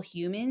those little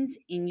humans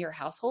in your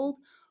household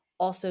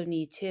also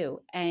need too.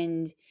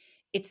 And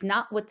it's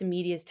not what the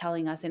media is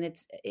telling us. And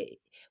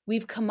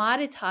we've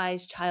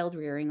commoditized child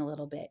rearing a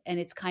little bit, and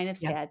it's kind of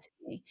sad to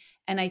me.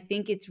 And I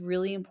think it's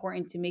really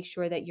important to make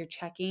sure that you're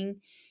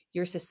checking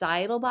your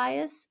societal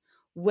bias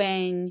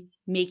when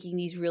making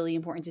these really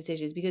important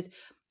decisions, because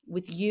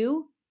with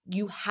you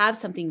have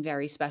something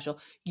very special.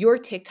 Your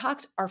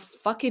TikToks are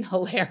fucking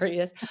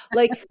hilarious.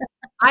 Like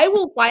I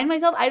will find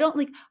myself,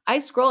 I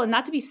scroll, and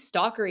not to be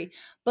stalkery,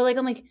 but like,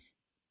 I'm like,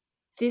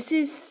 this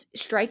is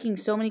striking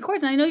so many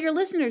chords. And I know your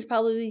listeners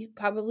probably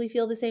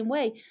feel the same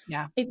way.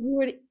 Yeah. If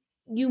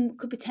you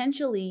could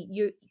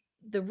potentially,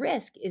 the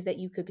risk is that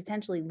you could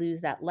potentially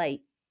lose that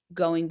light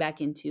going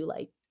back into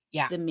like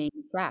the main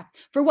track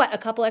for what, a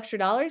couple extra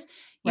dollars.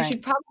 You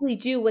should probably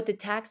do what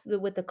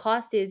the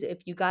cost is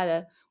if you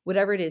got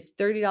whatever it is,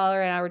 $30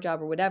 an hour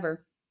job or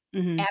whatever,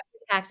 after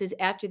taxes,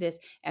 after this,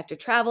 after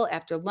travel,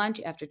 after lunch,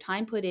 after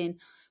time put in,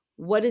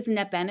 what is the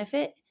net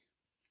benefit?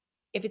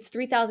 if it's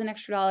 $3,000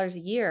 extra a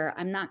year,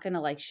 I'm not going to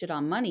like shit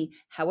on money.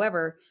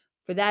 However,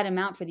 for that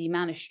amount, for the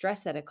amount of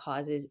stress that it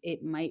causes,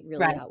 it might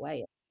really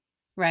outweigh it.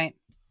 Right.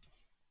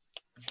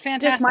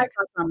 Fantastic. Just my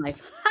thoughts on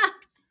life.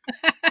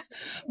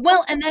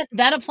 Well, and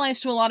that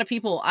applies to a lot of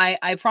people.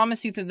 I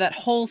promise you through that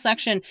whole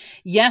section.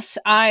 Yes,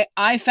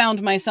 I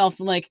found myself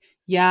like,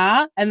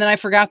 yeah. And then I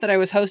forgot that I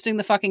was hosting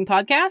the fucking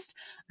podcast.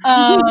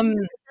 I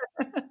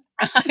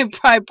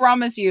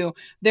promise you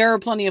there are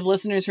plenty of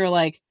listeners who are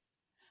like,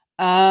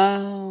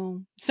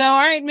 oh, so all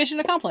right, mission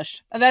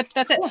accomplished. That's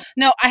it.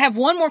 No, I have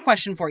one more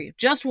question for you.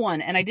 Just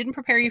one. And I didn't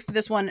prepare you for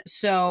this one.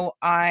 So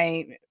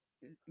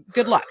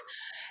good luck.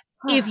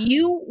 If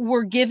you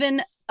were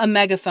given a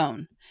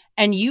megaphone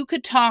and you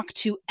could talk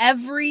to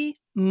every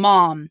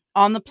mom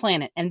on the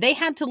planet and they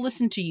had to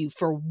listen to you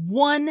for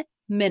 1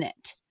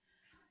 minute,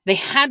 they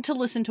had to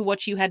listen to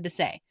what you had to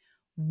say,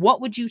 what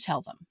would you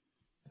tell them?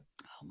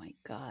 Oh my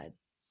God.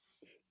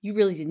 You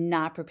really did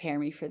not prepare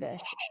me for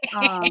this.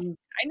 I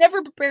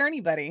never prepare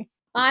anybody.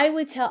 I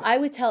would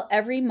tell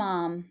every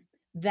mom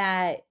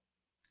that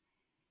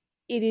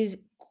it is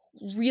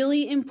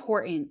really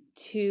important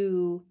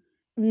to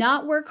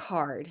not work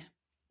hard,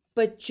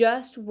 but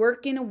just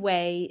work in a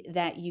way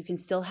that you can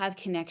still have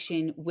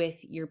connection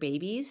with your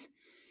babies,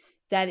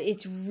 that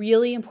it's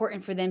really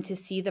important for them to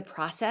see the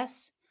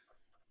process.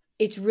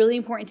 It's really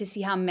important to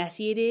see how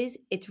messy it is.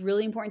 It's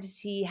really important to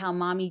see how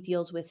mommy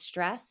deals with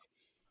stress.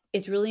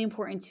 It's really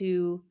important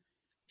to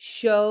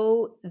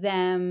show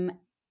them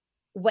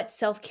what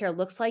self-care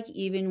looks like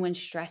even when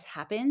stress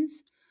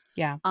happens.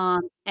 Yeah.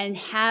 And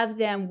have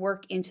them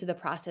work into the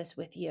process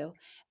with you.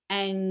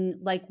 And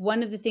like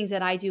one of the things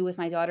that I do with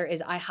my daughter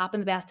is I hop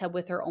in the bathtub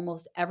with her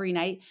almost every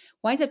night.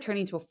 Winds up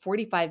turning into a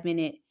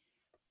 45-minute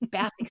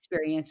bath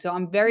experience. So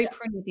I'm very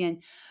prudent at the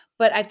end.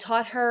 But I've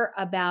taught her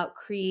about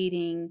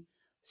creating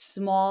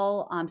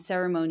small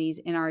ceremonies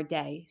in our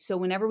day. So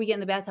whenever we get in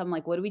the bathtub, I'm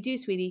like, what do we do,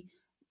 sweetie?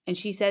 And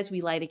she says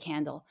we light a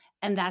candle.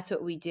 And that's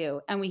what we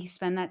do. And we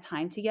spend that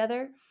time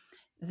together.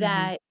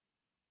 That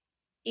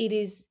it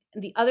is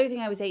the other thing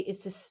I would say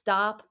is to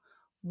stop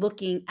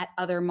looking at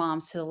other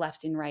moms to the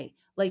left and right.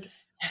 Like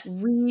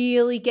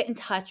really get in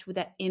touch with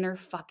that inner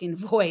fucking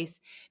voice,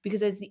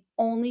 because that is the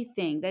only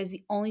thing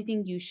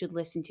you should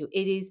listen to.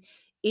 It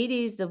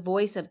is the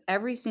voice of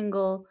every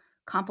single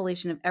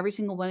compilation of every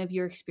single one of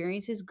your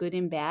experiences, good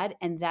and bad.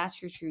 And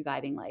that's your true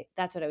guiding light.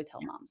 That's what I would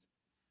tell moms.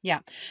 Yeah.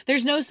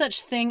 There's no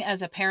such thing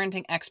as a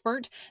parenting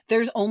expert.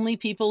 There's only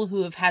people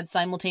who have had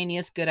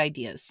simultaneous good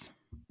ideas.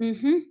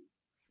 Mm-hmm.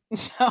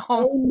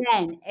 So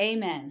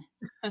Amen.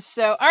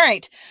 So, all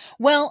right.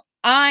 Well,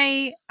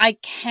 I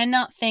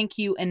cannot thank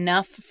you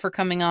enough for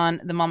coming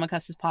on the Mama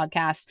Cusses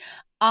podcast.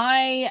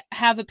 I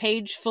have a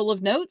page full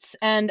of notes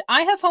and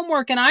I have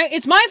homework and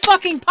it's my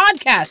fucking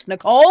podcast,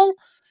 Nicole.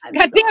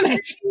 God damn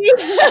it.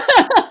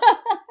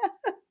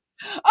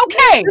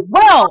 Okay.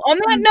 Well, on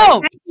that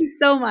note. Thank you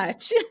so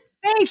much.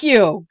 Thank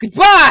you.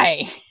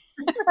 Goodbye.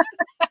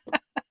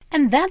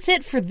 And that's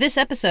it for this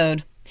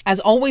episode. As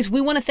always,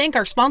 we want to thank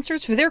our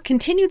sponsors for their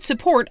continued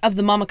support of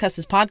the Mama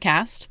Cusses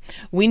podcast.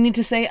 We need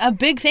to say a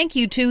big thank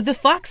you to the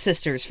Fox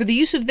Sisters for the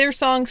use of their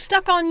song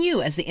Stuck on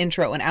You as the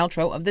intro and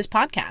outro of this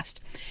podcast.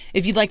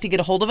 If you'd like to get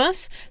a hold of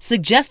us,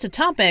 suggest a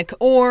topic,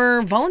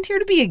 or volunteer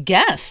to be a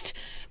guest,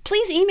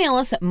 please email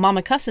us at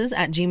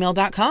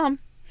mamacusses@gmail.com.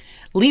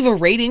 Leave a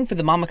rating for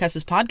the Mama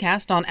Cusses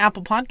podcast on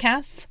Apple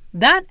Podcasts.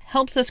 That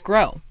helps us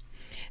grow.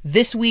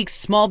 This week's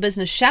small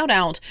business shout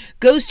out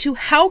goes to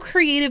How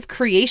Creative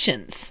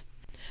Creations,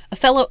 a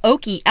fellow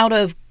Okie out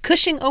of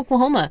Cushing,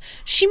 Oklahoma.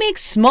 She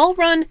makes small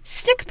run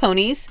stick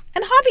ponies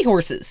and hobby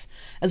horses,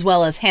 as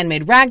well as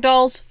handmade rag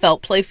dolls,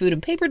 felt play food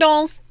and paper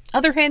dolls,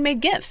 other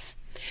handmade gifts.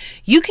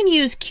 You can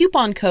use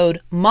coupon code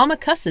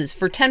MAMACUSSES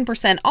for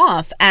 10%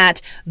 off at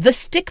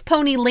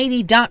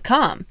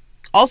thestickponylady.com.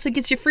 Also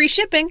gets you free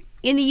shipping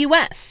in the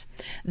US.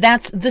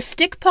 That's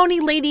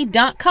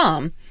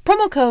thestickponylady.com.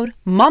 Promo code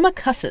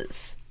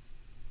MAMACUSSES.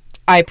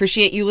 I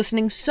appreciate you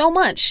listening so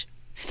much.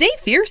 Stay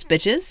fierce,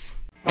 bitches.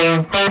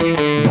 I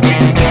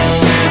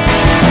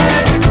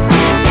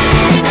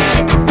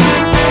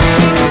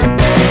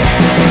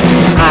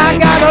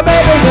got a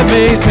baby that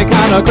makes me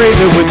kinda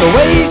crazy with the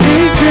way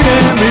she's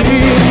treating me.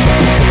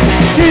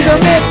 She's a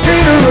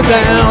mistreater, a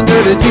down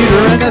dirty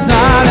cheater, and that's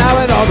not how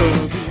it ought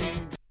to be.